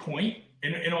great point.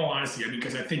 In all honesty, I mean,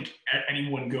 because I think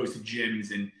anyone goes to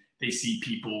gyms and they see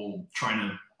people trying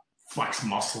to flex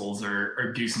muscles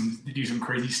or do some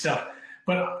crazy stuff.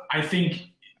 But I think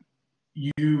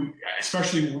you,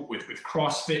 especially with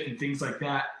CrossFit and things like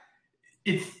that,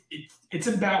 it's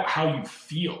about how you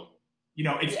feel. You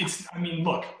know, it's. I mean,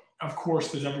 look, of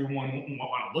course, does everyone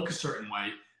want to look a certain way?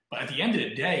 But at the end of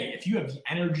the day, if you have the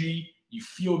energy, you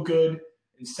feel good.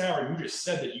 And Sara, you just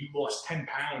said that you lost 10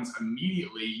 pounds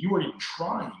immediately. You weren't even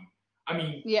trying. I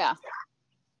mean,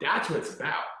 that's what it's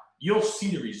about. You'll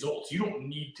see the results. You don't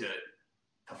need to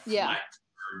flex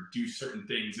or do certain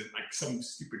things that like some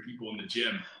stupid people in the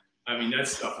gym. I mean, that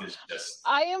stuff is just.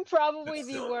 I am probably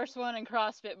the worst one in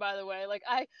CrossFit, by the way. Like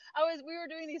we were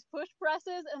doing these push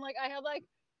presses, and like I had like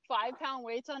 5-pound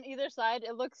weights on either side.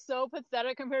 It looks so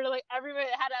pathetic compared to like everybody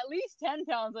that had at least 10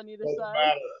 pounds on either side.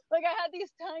 Matter. Like I had these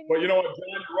tiny. But you know what, John,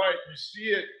 you're right. You see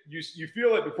it, you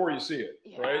feel it before you see it,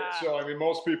 right? So I mean,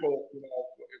 most people, you know,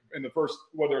 in the first,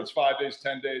 whether it's 5 days,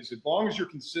 10 days, as long as you're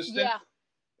consistent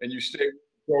and you stay with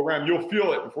the program, you'll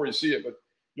feel it before you see it. But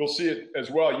you'll see it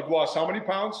as well. You've lost how many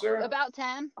pounds, Sara? About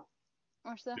 10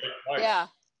 or so. Nice. Yeah.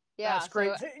 That's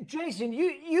great. So, Jason,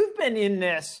 you've been in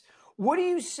this. What do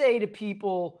you say to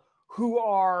people who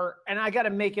are, and I got to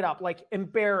make it up, like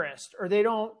embarrassed, or they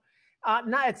don't,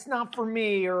 it's not for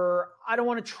me, or I don't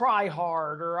want to try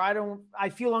hard, or I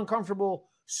feel uncomfortable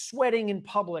sweating in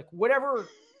public, whatever,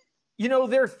 you know,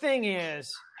 their thing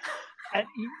is. And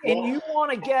you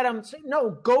want to get them, say,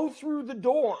 no, go through the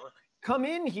door, come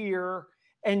in here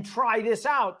and try this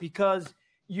out because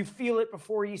you feel it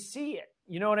before you see it.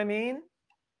 You know what I mean?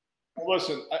 Well,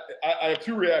 listen, I have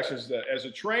two reactions to that. As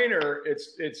a trainer,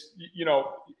 it's you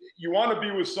know, you want to be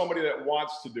with somebody that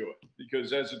wants to do it,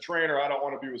 because as a trainer, I don't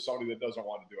want to be with somebody that doesn't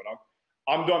want to do it.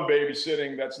 I'm done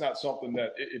babysitting. That's not something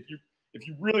that if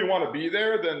you really want to be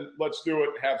there, then let's do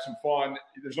it. Have some fun.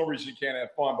 There's no reason you can't have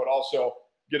fun, but also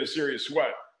get a serious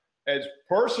sweat. As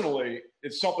personally,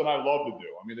 it's something I love to do.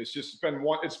 I mean, it's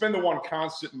been the one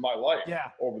constant in my life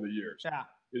over the years.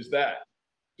 Is that.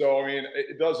 So I mean,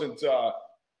 it doesn't.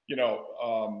 You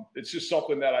know, it's just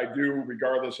something that I do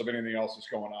regardless of anything else that's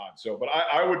going on. So, but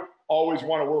I would always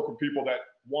want to work with people that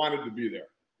wanted to be there,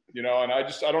 you know, and I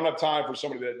don't have time for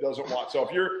somebody that doesn't want. So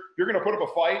if you're going to put up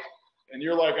a fight and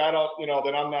you're like, I don't, you know,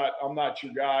 then I'm not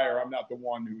your guy, or I'm not the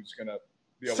one who's going to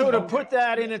be able to put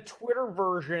that in a Twitter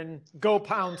version, go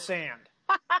pound sand.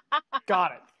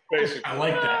 Got it. Basically. I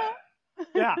like that.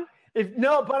 Yeah.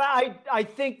 But I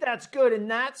think that's good. And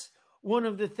that's one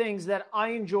of the things that I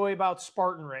enjoy about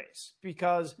Spartan Race,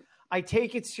 because I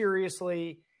take it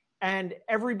seriously, and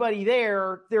everybody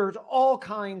there's all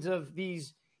kinds of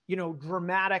these, you know,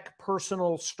 dramatic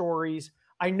personal stories.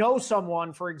 I know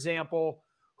someone, for example,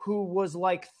 who was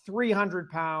like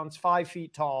 300 pounds, 5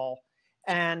 feet tall,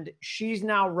 and she's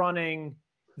now running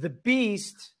the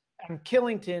Beast in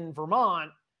Killington, Vermont,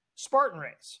 Spartan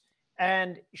Race.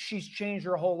 And she's changed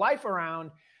her whole life around.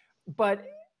 But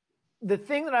the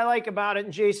thing that I like about it,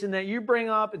 and Jason, that you bring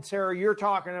up, and Sara, you're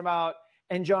talking about,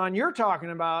 and John, you're talking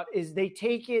about is they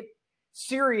take it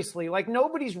seriously. Like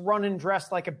nobody's running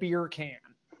dressed like a beer can,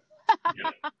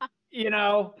 you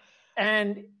know,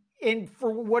 and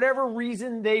for whatever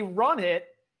reason they run it,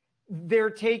 they're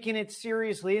taking it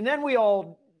seriously. And then we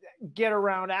all get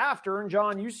around after. And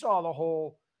John, you saw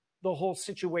the whole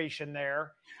situation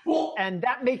there. Well, and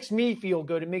that makes me feel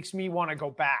good. It makes me want to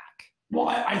go back. Well,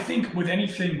 I think with any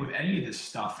of this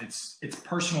stuff, it's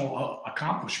personal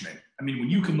accomplishment. I mean, when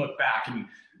you can look back and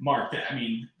Mark,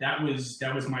 that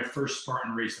was my first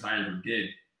Spartan race that I ever did.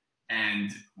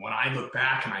 And when I look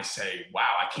back and I say, wow,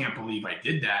 I can't believe I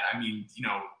did that. I mean, you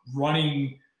know,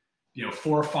 running,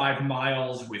 4 or 5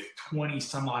 miles with 20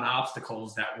 some odd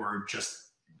obstacles that were just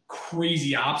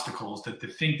crazy obstacles, to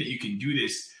think that you can do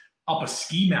this up a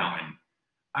ski mountain.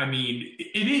 I mean,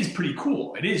 it is pretty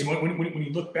cool. It is. When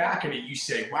you look back at it, you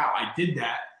say, wow, I did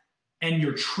that. And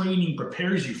your training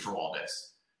prepares you for all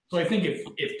this. So I think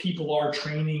if people are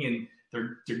training and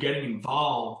they're getting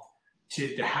involved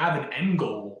to have an end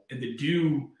goal and to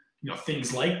do,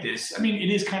 things like this, I mean,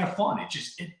 it is kind of fun.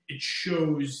 It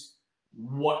shows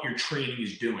what your training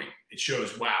is doing. It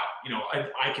shows, wow,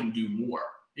 I can do more.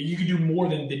 You can do more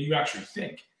than you actually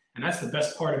think. And that's the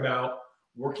best part about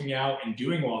working out and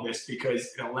doing all this,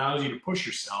 because it allows you to push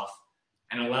yourself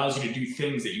and allows you to do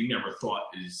things that you never thought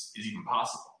is even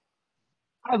possible.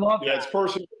 I love that. Yeah, it's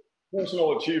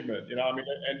personal achievement,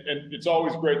 and it's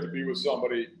always great to be with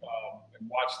somebody and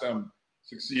watch them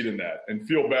succeed in that and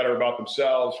feel better about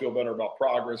themselves, feel better about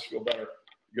progress, feel better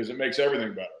because it makes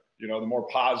everything better. The more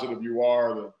positive you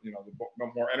are, the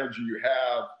more energy you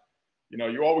have,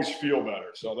 you always feel better.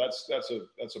 So that's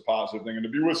a positive thing. And to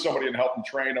be with somebody and help them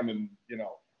train them, and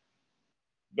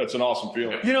that's an awesome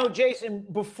feeling. Jason,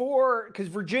 because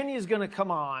Virginia is going to come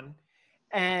on,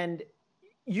 and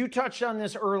you touched on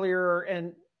this earlier,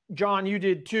 and John, you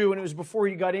did too, and it was before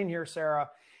you got in here, Sara.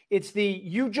 It's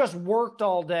you just worked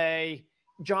all day.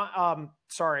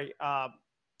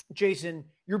 Jason,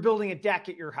 you're building a deck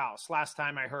at your house. Last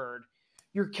time I heard.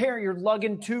 You're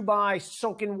lugging 2x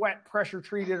soaking wet, pressure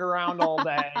treated around all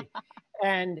day.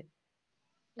 And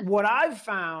what I've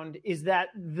found is that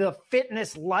the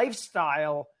fitness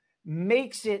lifestyle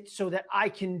makes it so that I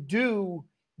can do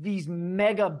these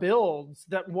mega builds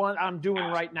that I'm doing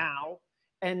right now,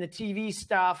 and the TV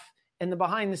stuff and the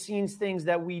behind the scenes things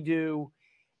that we do.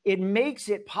 It makes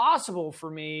it possible for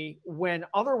me when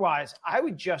otherwise I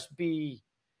would just be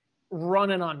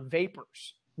running on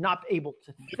vapors, not able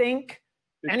to think.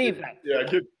 Any of that. Yeah,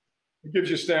 it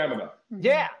gives you stamina.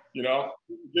 Yeah. It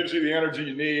gives you the energy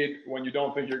you need when you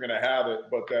don't think you're going to have it.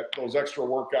 But those extra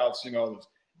workouts, those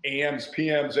AMs,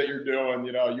 PMs that you're doing,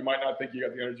 you might not think you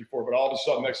got the energy for it, but all of a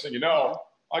sudden, next thing you know,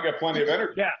 I got plenty of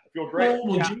energy. Yeah. I feel great.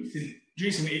 Well,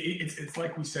 Jason, it's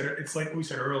like we said. It's like we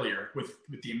said earlier, with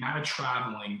the amount of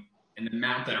traveling and the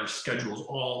amount that our schedules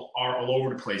are all over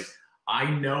the place. I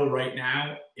know right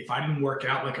now, if I didn't work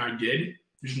out like I did,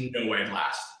 there's no way I'd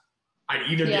last. I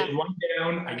either get run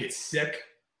down, I get sick.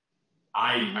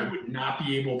 I would not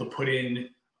be able to put in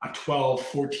a 12,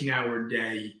 14-hour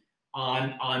day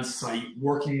on site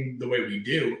working the way we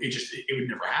do. It would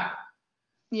never happen.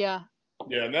 Yeah.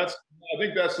 Yeah, and I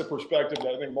think that's the perspective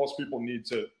that I think most people need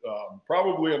to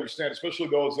probably understand, especially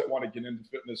those that want to get into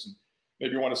fitness and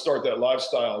maybe want to start that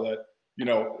lifestyle, that,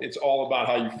 it's all about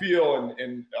how you feel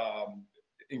and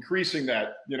increasing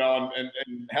that, and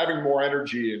having more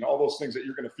energy and all those things that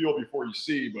you're going to feel before you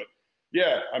see. But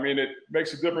yeah, I mean, it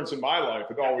makes a difference in my life.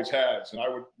 It always has. And I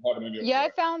would have an idea. Yeah, I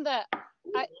found that. I'm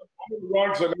going to run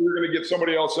because I know you're going to get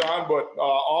somebody else on, but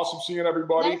awesome seeing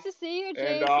everybody. Nice to see you,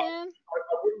 Jason. And I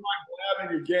wouldn't mind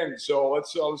blabbing again. So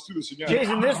let's do this again.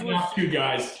 Jason,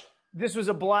 this was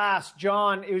a blast.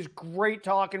 John, it was great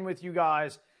talking with you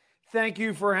guys. Thank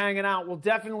you for hanging out. We'll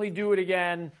definitely do it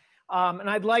again. And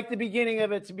I'd like the beginning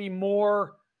of it to be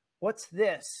more, what's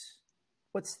this?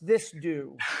 What's this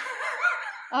do?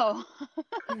 Oh.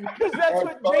 Because that's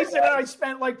what Jason and I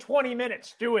spent like 20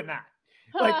 minutes doing that.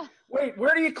 Like, wait,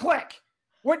 where do you click?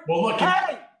 What? Well, look,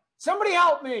 hey, somebody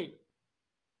help me.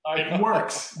 It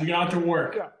works. We got it to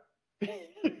work. You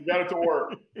got it to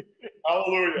work.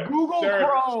 Hallelujah. Google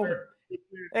Chrome.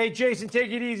 Hey, Jason,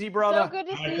 take it easy, brother. So good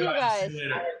to see you guys. See you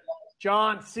later.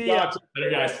 John, see ya. Later,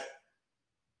 guys.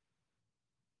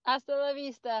 Hasta la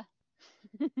vista.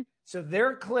 So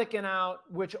they're clicking out,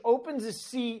 which opens a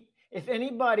seat. If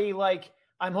anybody, like,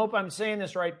 I hope I'm saying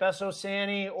this right, Besso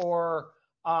Sani or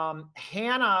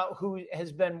Hannah, who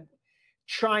has been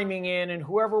chiming in, and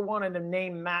whoever wanted to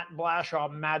name Matt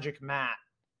Blashaw Magic Matt.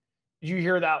 Did you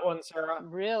hear that one, Sara?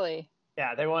 Really?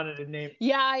 Yeah, they wanted to name.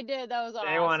 Yeah, I did. That was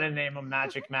awesome. They wanted to name him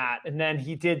Magic Matt, and then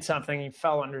he did something. He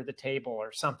fell under the table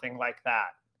or something like that.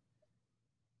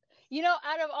 You know,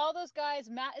 out of all those guys,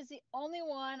 Matt is the only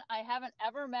one I haven't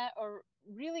ever met or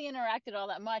really interacted all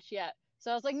that much yet.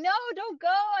 So I was like, no, don't go.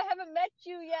 I haven't met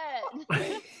you yet.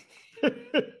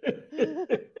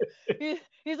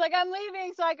 He's like, I'm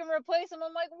leaving so I can replace him.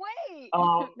 I'm like, wait.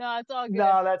 No, it's all good.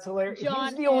 No, that's hilarious. John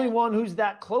He's the only one who's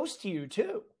that close to you,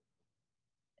 too.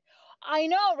 I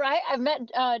know, right? I've met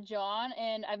John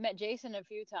and I've met Jason a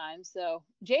few times. So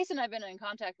Jason I've been in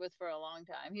contact with for a long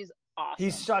time. He's awesome.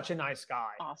 He's such a nice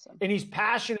guy. Awesome. And he's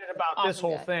passionate about this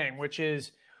whole thing, which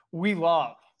is we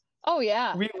love. Oh,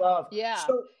 yeah. We love. Yeah.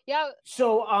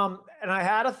 So, and I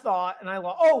had a thought and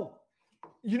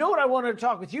you know what I wanted to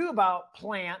talk with you about,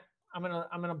 Plant? I'm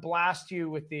gonna blast you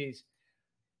with these.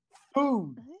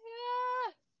 Food.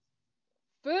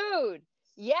 Yeah. Food.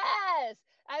 Yes.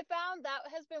 I found that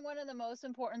has been one of the most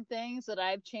important things that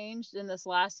I've changed in this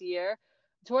last year.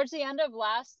 Towards the end of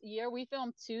last year, we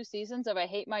filmed 2 seasons of I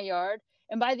Hate My Yard.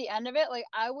 And by the end of it, like,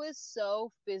 I was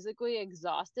so physically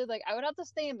exhausted. Like, I would have to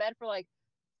stay in bed for like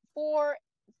 4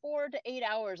 to 8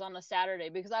 hours on a Saturday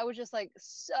because I was just like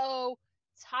so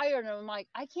tired. And I'm like,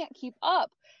 I can't keep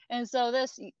up. And so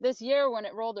this year when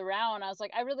it rolled around, I was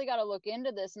like, I really got to look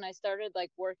into this. And I started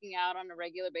like working out on a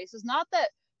regular basis. Not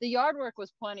that the yard work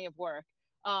was plenty of work.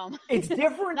 It's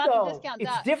different though.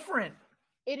 It's different.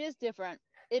 It is different.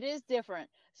 It is different.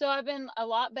 So I've been a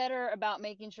lot better about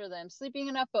making sure that I'm sleeping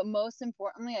enough, but most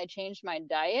importantly, I changed my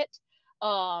diet.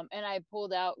 And I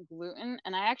pulled out gluten,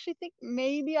 and I actually think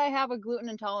maybe I have a gluten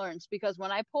intolerance because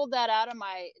when I pulled that out of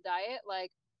my diet,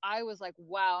 like I was like,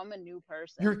 wow, I'm a new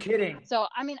person. You're kidding. So,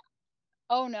 I mean,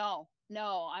 oh no,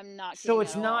 I'm not. So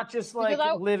it's not just like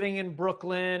living in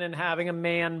Brooklyn and having a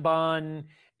man bun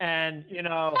and, you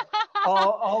know,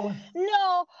 all.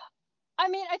 No, I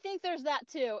mean, I think there's that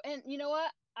too. And you know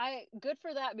what? Good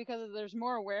for that because there's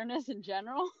more awareness in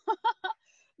general.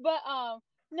 But,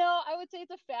 no, I would say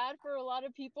it's a fad for a lot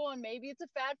of people, and maybe it's a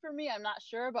fad for me. I'm not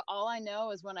sure, but all I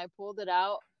know is when I pulled it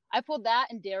out, I pulled that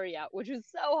and dairy out, which is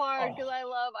so hard because I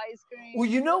love ice cream. Well,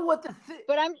 you know what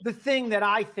the thing that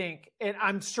I think, and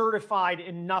I'm certified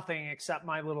in nothing except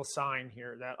my little sign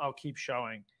here that I'll keep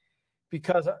showing,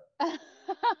 because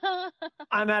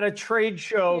I'm at a trade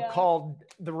show called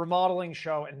the Remodeling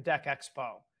Show and Deck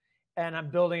Expo, and I'm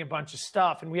building a bunch of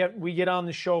stuff, and we get on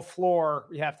the show floor.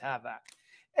 We have to have that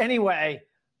anyway.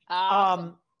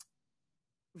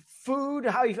 Food,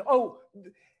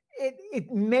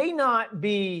 it may not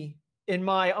be, in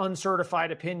my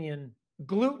uncertified opinion,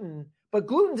 gluten, but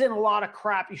gluten's in a lot of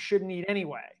crap you shouldn't eat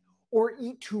anyway, or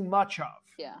eat too much of.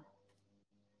 Yeah.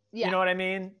 You know what I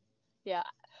mean? Yeah.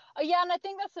 Yeah, and I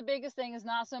think that's the biggest thing is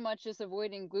not so much just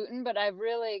avoiding gluten, but I've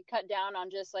really cut down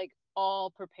on just like all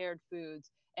prepared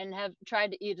foods and have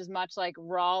tried to eat as much like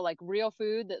raw, like real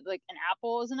food that like an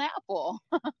apple is an apple.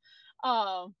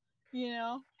 You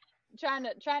know, trying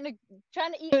to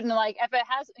eat food and like if it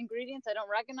has ingredients I don't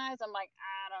recognize, I'm like,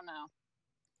 I don't know.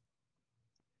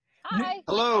 Hi.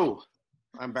 Hello.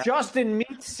 I'm back. Justin,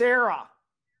 meet Sara.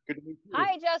 Good to meet you.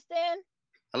 Hi, Justin.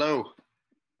 Hello.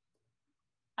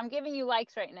 I'm giving you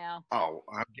likes right now. Oh,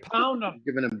 I'm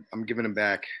giving him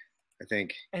back, I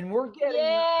think. And we're getting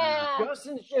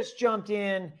Justin's just jumped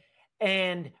in,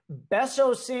 and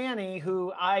Besso Sani,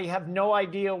 who I have no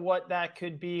idea what that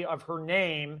could be of her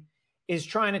name, is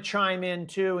trying to chime in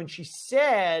too. And she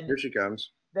said here she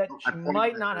comes. That she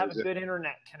might not have a good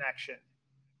internet connection.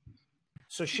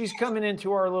 So she's coming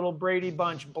into our little Brady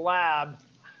Bunch Blab.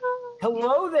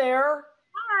 Hello there.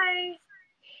 Hi.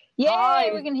 Yay,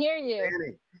 Hi. We can hear you.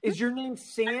 Sani. Is your name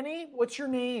Sani? What's your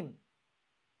name?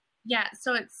 Yeah,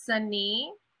 so it's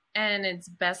Sani and it's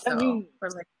Besso.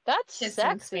 For like that's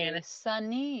sexy. Spanish.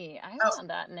 Sani. I want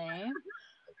that name.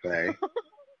 Okay.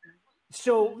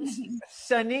 So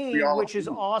Sani, which is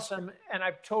awesome, and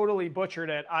I've totally butchered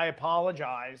it. I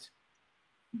apologize.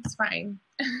 It's fine.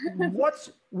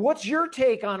 What's your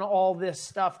take on all this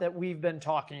stuff that we've been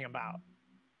talking about?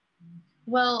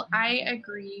 Well, I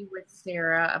agree with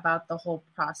Sara about the whole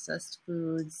processed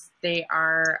foods. They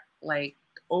are like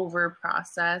over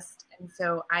processed. And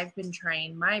so I've been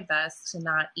trying my best to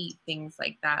not eat things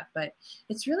like that, but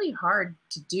it's really hard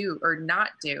to do or not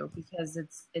do because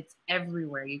it's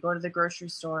everywhere. You go to the grocery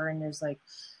store and there's like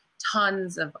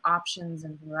tons of options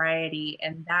and variety,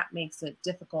 and that makes it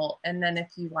difficult. And then if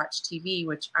you watch TV,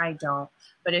 which I don't,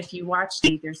 but if you watch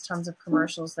TV, there's tons of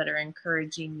commercials that are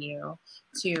encouraging you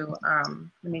to,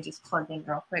 let me just plug in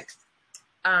real quick,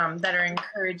 that are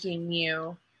encouraging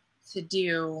you to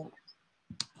do,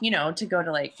 you know, to go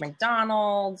to like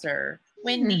McDonald's or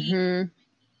Wendy's.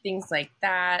 things like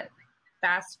that.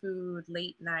 Fast food,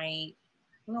 late night.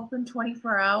 We're open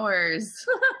 24 hours.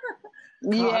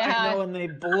 I know, and they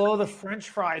blow the French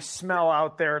fries smell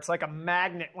out there. It's like a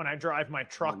magnet when I drive my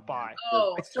truck by.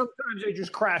 Sometimes they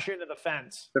just crash into the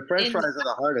fence. The French fries are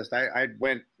the hardest. I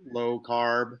went low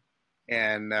carb,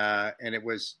 and it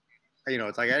was,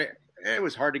 it's like it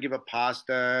was hard to give up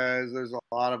pastas. There's a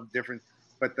lot of different,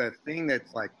 but the thing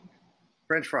that's like,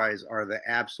 French fries are the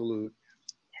absolute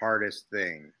hardest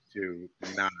thing to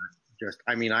not just.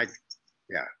 I mean, I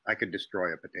could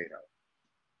destroy a potato.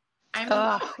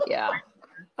 Yeah.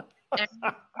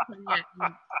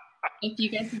 If you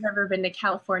guys have ever been to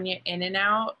California,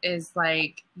 In-N-Out is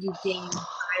like you gain 5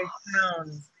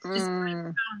 pounds. Just 5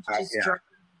 pounds just driving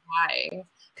by.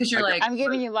 Because you're like, I'm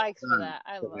giving you likes for that.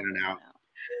 I love In-N-Out.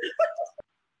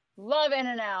 Love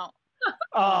In-N-Out.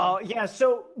 Yeah.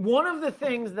 So one of the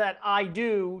things that I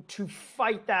do to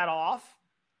fight that off,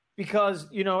 because,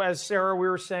 as Sarah, we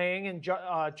were saying, and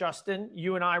Justin,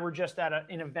 you and I were just at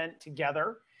an event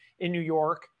together in New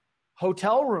York,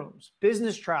 hotel rooms,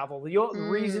 business travel, the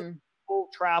reason people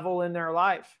travel in their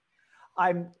life.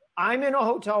 I'm in a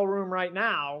hotel room right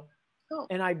now,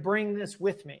 and I bring this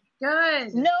with me.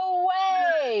 Good. No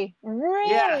way.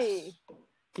 Really?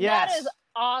 Yes. That is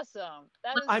awesome.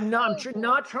 That is I'm not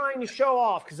trying to show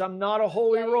off because I'm not a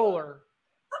holy roller.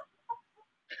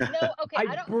 No, okay. I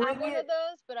don't have one of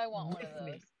those, but I want one of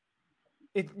those.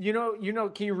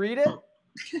 Can you read it?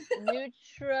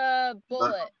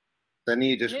 NutriBullet.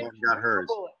 Sani just got hers.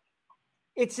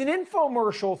 It's an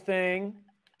infomercial thing.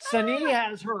 Sani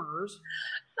has hers.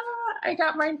 I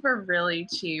got mine for really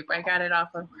cheap. I got it off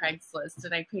of Craigslist,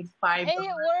 and I paid $5. Hey,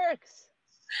 it works.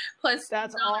 Plus,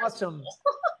 that's awesome.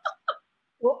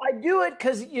 Well, I do it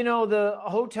because the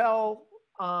hotel.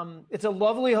 It's a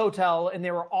lovely hotel, and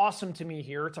they were awesome to me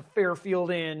here. It's a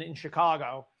Fairfield Inn in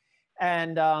Chicago,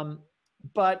 and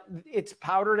but it's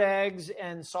powdered eggs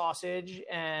and sausage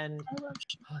and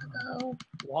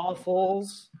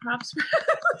waffles.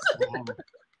 The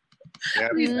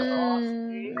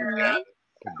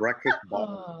breakfast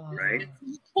ball, right?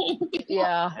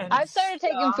 Yeah, I've started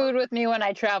taking food with me when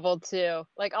I travel too.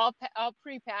 Like I'll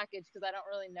pre-package because I don't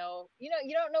really know. You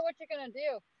don't know what you're gonna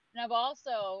do. And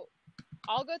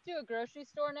I'll go to a grocery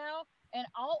store now, and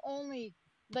I'll only,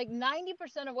 like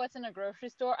 90% of what's in a grocery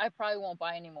store, I probably won't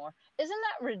buy anymore. Isn't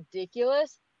that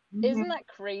ridiculous? Mm-hmm. Isn't that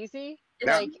crazy?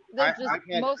 Yeah. Like,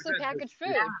 there's mostly packaged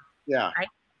food. Yeah.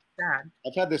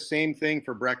 I've had the same thing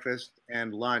for breakfast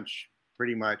and lunch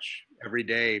pretty much every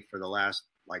day for the last,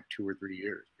 2 or 3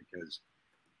 years, because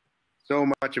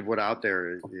so much of what out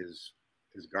there is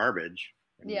garbage.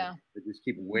 And they just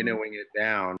keep winnowing it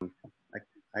down.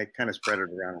 I kind of spread it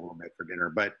around a little bit for dinner,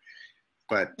 but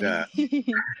I'm not going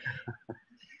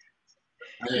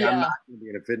to be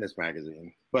in a fitness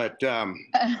magazine. But well,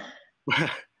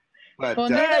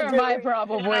 neither am I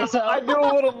probably. So I do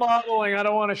a little modeling. I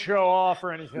don't want to show off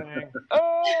or anything.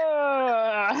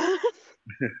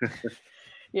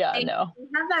 Yeah, I know.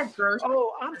 Have that grocery.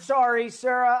 Oh, I'm sorry,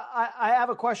 Sarah. I have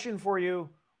a question for you.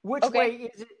 Which way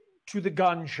is it to the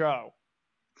gun show?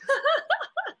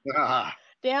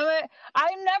 Damn it.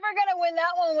 I'm never going to win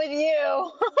that one with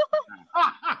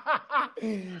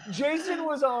you. Jason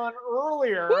was on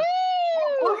earlier. Woo!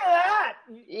 Look at that.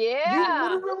 Yeah.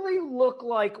 You literally look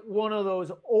like one of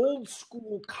those old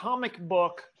school comic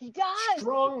book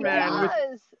strongmen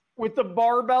with the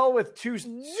barbell with two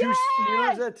spears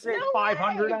that say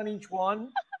 500 on each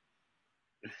one.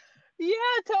 Yeah,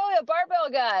 totally. A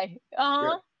barbell guy. Uh-huh.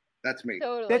 Yeah, that's me.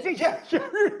 Totally.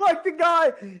 You're like the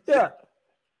guy. Yeah.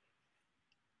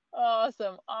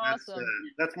 Awesome.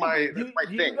 That's my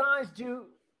thing. Do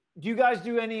you guys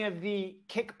do any of the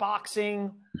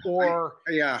kickboxing or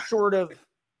sort of?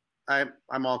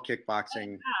 I'm all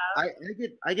kickboxing.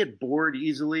 I get bored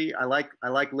easily. I like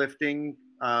lifting,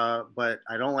 but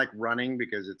I don't like running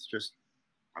because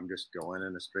I'm just going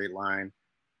in a straight line.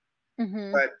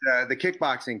 Mm-hmm. But the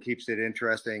kickboxing keeps it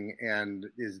interesting and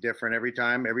is different every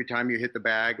time. Every time you hit the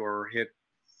bag or hit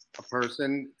a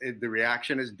person, the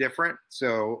reaction is different.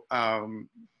 So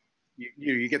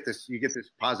you get this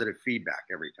positive feedback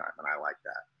every time, and I like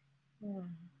that.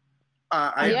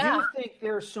 I do think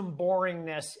there's some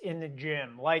boringness in the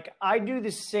gym. Like I do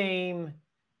the same.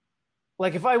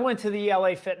 Like if I went to the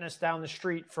LA Fitness down the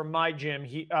street from my gym,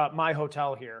 my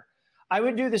hotel here, I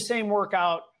would do the same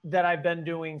workout that I've been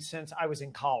doing since I was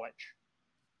in college.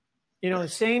 The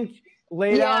same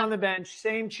lay down on the bench,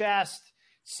 same chest,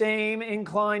 same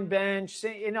incline bench.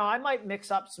 I might mix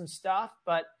up some stuff,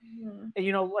 but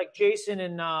like Jason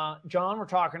and John were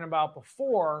talking about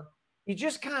before, you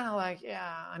just kind of like,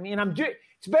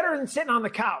 it's better than sitting on the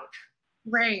couch.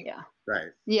 Right. Yeah. Right.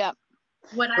 Yeah.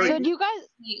 What So I do you guys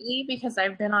lately, because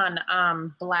I've been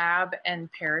on Blab and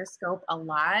Periscope a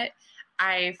lot,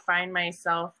 I find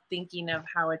myself thinking of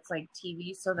how it's like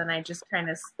TV. So then I just kind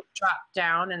of drop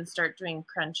down and start doing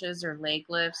crunches or leg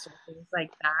lifts or things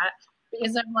like that.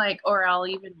 Because I'm like, or I'll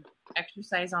even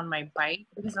exercise on my bike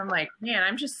because I'm like, man,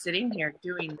 I'm just sitting here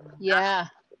doing Yeah.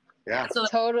 Yeah. So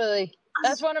Totally.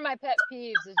 That's one of my pet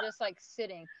peeves is just like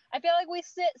sitting. I feel like we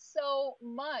sit so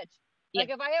much. Like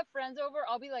if I have friends over,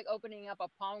 I'll be like opening up a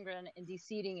pomegranate and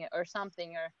de-seeding it or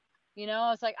something. Or, you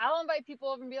know, it's like I'll invite people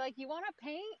over and be like, you want to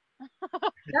paint?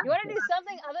 You want to do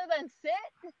something other than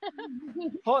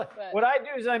sit? What I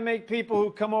do is I make people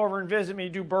who come over and visit me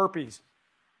do burpees.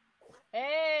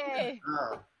 Hey,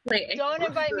 wait, don't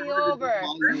invite me over.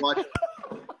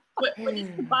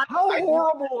 How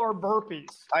horrible are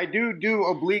burpees? I do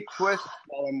oblique twists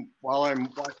while I'm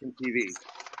watching TV.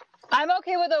 I'm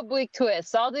okay with oblique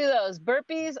twists. I'll do those.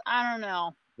 Burpees, I don't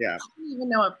know. Yeah. I don't even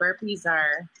know what burpees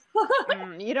are.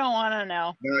 You don't want to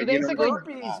know. No, You basically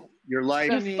burpees. Your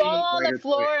life. you fall on the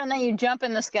floor and then you jump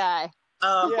in the sky.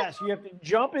 Oh, Yes, you have to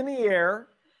jump in the air.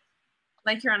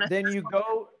 like you're on a. Then you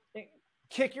go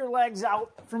kick your legs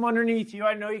out from underneath you.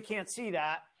 I know you can't see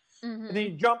that. Mm-hmm. And then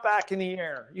you jump back in the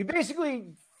air. You basically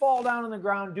fall down on the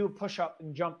ground, do a push-up,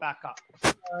 and jump back up.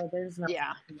 Oh, there's no.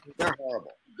 Yeah. They're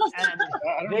horrible.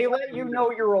 And they let you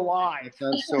know you're alive. It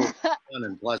sounds so fun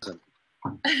and pleasant.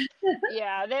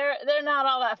 Yeah, they're not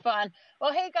all that fun.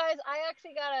 Well, hey guys, I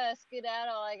actually got a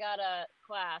skedaddle. I got a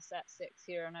class at 6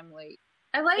 here, and I'm late.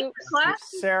 I like the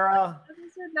glasses. Sarah.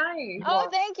 These are nice. Oh,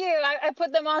 thank you. I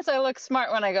put them on so I look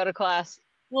smart when I go to class.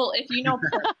 Well, if you know,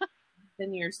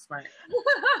 then you're smart.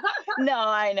 No,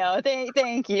 I know.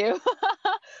 Thank you.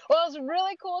 Well, it was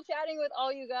really cool chatting with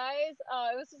all you guys.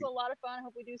 This was a lot of fun. I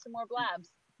hope we do some more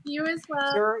blabs. You as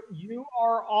well. Sarah, you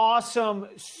are awesome.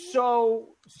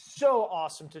 So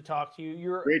awesome to talk to you.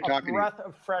 You're Great a talking to you. breath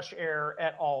of fresh air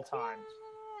at all times.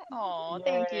 Oh,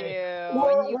 thank you.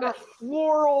 We're You a guys-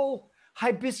 floral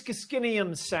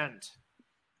hibiscusinium scent.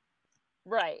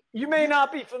 Right. You may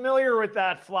not be familiar with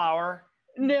that flower.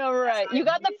 No, right. You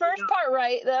got the first part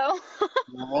right, though.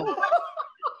 No.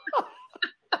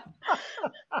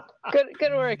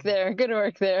 Good work there. Good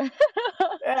work there.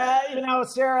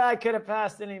 Sarah, I could have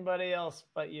passed anybody else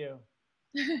but you.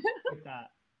 With that.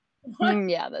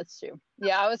 Yeah, that's true.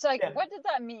 Yeah, I was like, what did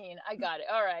that mean? I got it.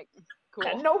 All right. Cool.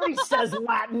 And nobody says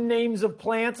Latin names of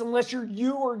plants unless you're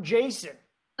you or Jason.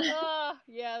 Yeah,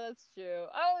 that's true.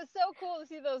 Oh, it's so cool to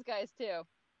see those guys too.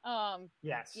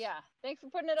 Yes. Yeah. Thanks for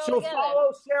putting it all So together.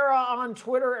 follow Sarah on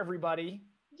Twitter, everybody.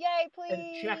 Yay, please.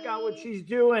 And check out what she's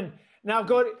doing. Now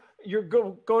go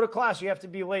to class. You have to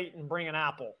be late and bring an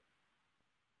apple.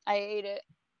 I ate it.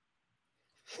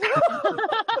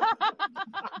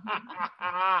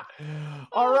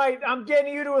 All right, I'm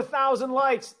getting you to 1,000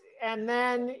 likes, and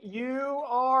then you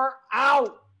are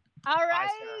out. All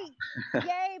right.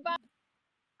 Yay, bye.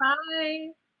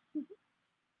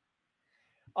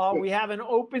 Bye. We have an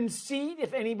open seat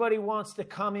if anybody wants to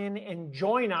come in and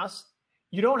join us.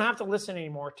 You don't have to listen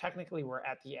anymore. Technically, we're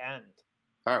at the end.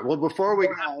 All right. Well, before we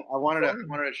go, I wanted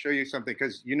to show you something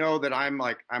because you know that I'm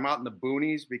out in the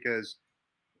boonies because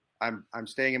I'm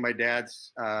staying in my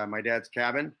dad's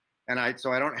cabin, and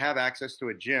so I don't have access to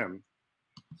a gym.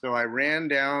 So I ran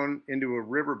down into a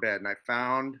riverbed and I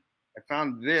found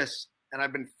this, and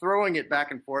I've been throwing it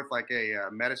back and forth like a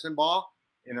medicine ball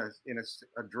in a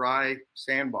dry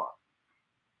sandbar.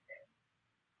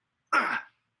 I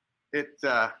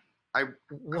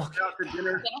went out to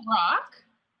dinner. Is that a rock?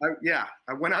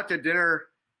 I went out to dinner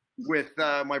with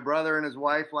my brother and his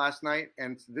wife last night,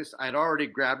 and I'd already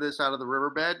grabbed this out of the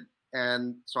riverbed,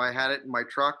 and so I had it in my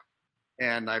truck,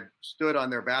 and I stood on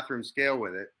their bathroom scale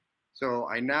with it. So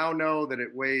I now know that it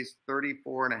weighs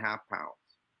 34.5 pounds,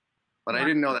 but I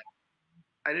didn't know that.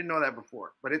 I didn't know that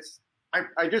before, but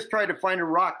I just tried to find a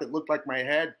rock that looked like my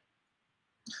head.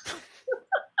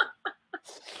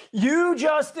 You,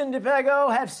 Justin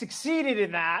DiPego, have succeeded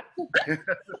in that.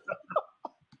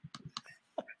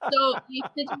 So you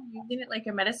said you're using it like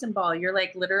a medicine ball. You're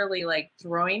like literally like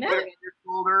throwing Put it it. in your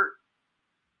shoulder,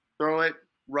 throw it,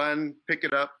 run, pick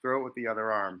it up, throw it with the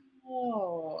other arm.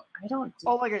 Oh, I don't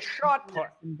do Like a shot put.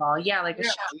 medicine ball. Yeah, like a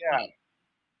shot. Yeah.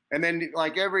 And then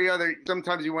like every other,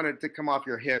 sometimes you want it to come off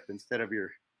your hip instead of your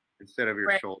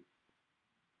Right. shoulder.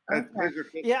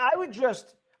 Okay. Yeah, I would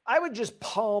just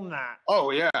palm that. Oh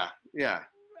yeah, yeah.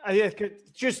 I could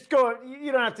just go.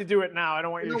 You don't have to do it now. I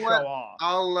don't want you, You to know show what?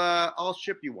 off. I'll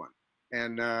ship you one,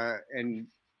 and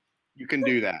you can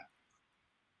do that.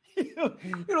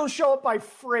 It'll show up by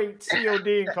freight,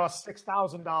 COD, and cost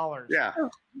 $6,000. Yeah.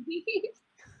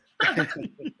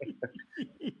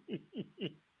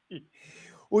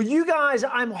 Well, you guys,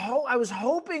 I was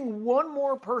hoping one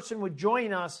more person would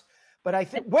join us, but I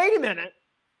think. Wait a minute.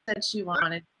 Said she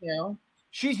wanted to.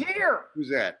 She's here. Who's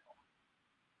that?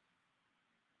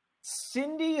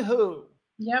 Cindy who?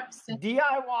 Yep. Cindy.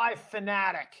 DIY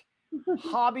fanatic,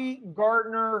 hobby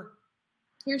gardener.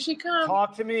 Here she comes.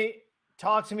 Talk to me.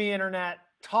 Talk to me, internet.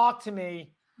 Talk to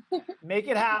me. Make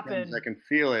it happen. I can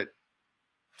feel it.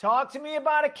 Talk to me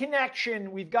about a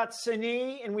connection. We've got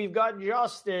Sani and we've got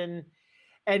Justin.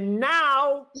 And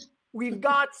now we've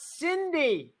got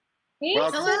Cindy. Hey,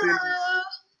 Hello.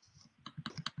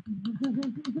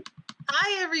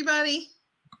 Hi, everybody.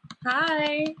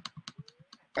 Hi.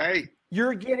 Hey.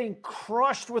 You're getting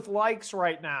crushed with likes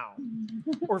right now.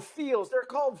 Or feels. They're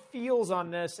called feels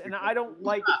on this, and I don't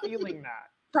like feeling that.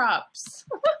 Props.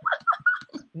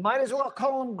 Might as well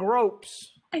call them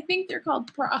gropes. I think they're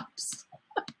called props.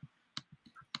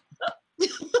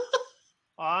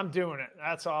 I'm doing it.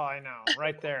 That's all I know.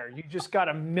 Right there. You just got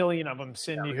a million of them,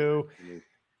 Cindy who.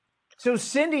 So,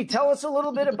 Cindy, tell us a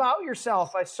little bit about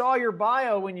yourself. I saw your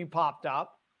bio when you popped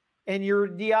up, and you're a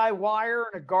DIYer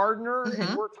and a gardener,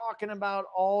 and we're talking about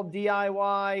all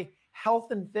DIY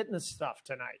health and fitness stuff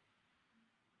tonight.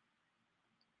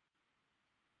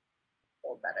 A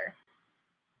little better.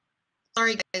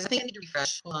 Sorry, guys. I think I need to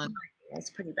refresh. Hold on. That's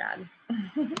pretty bad.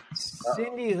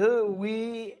 Cindy who,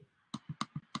 we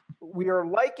are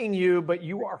liking you, but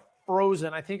you are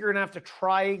frozen. I think you're going to have to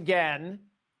try again.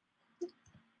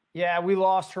 Yeah, we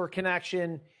lost her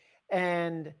connection.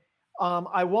 And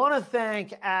I want to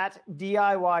thank at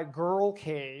DIY Girl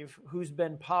Cave, who's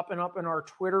been popping up in our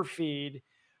Twitter feed,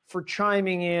 for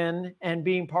chiming in and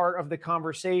being part of the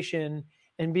conversation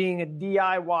and being a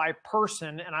DIY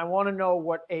person. And I want to know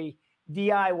what a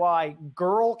DIY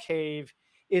Girl Cave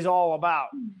is all about.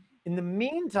 In the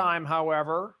meantime,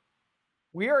 however,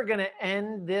 we are going to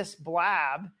end this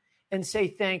blab and say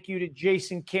thank you to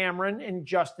Jason Cameron and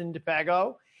Justin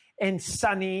DiPego and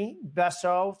Sani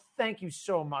Besso. Thank you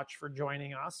so much for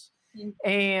joining us.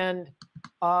 And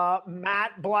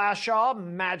Matt Blashaw,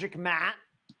 Magic Matt,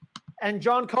 and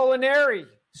John Colaneri,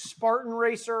 Spartan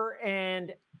Racer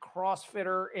and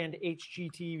CrossFitter and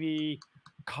HGTV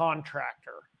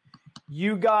contractor.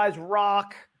 You guys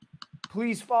rock.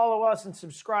 Please follow us and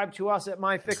subscribe to us at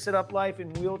My Fix It Up Life,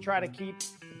 and we'll try to keep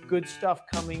good stuff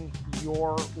coming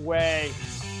your way.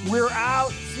 We're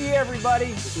out. See you, everybody.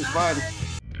 This was fun.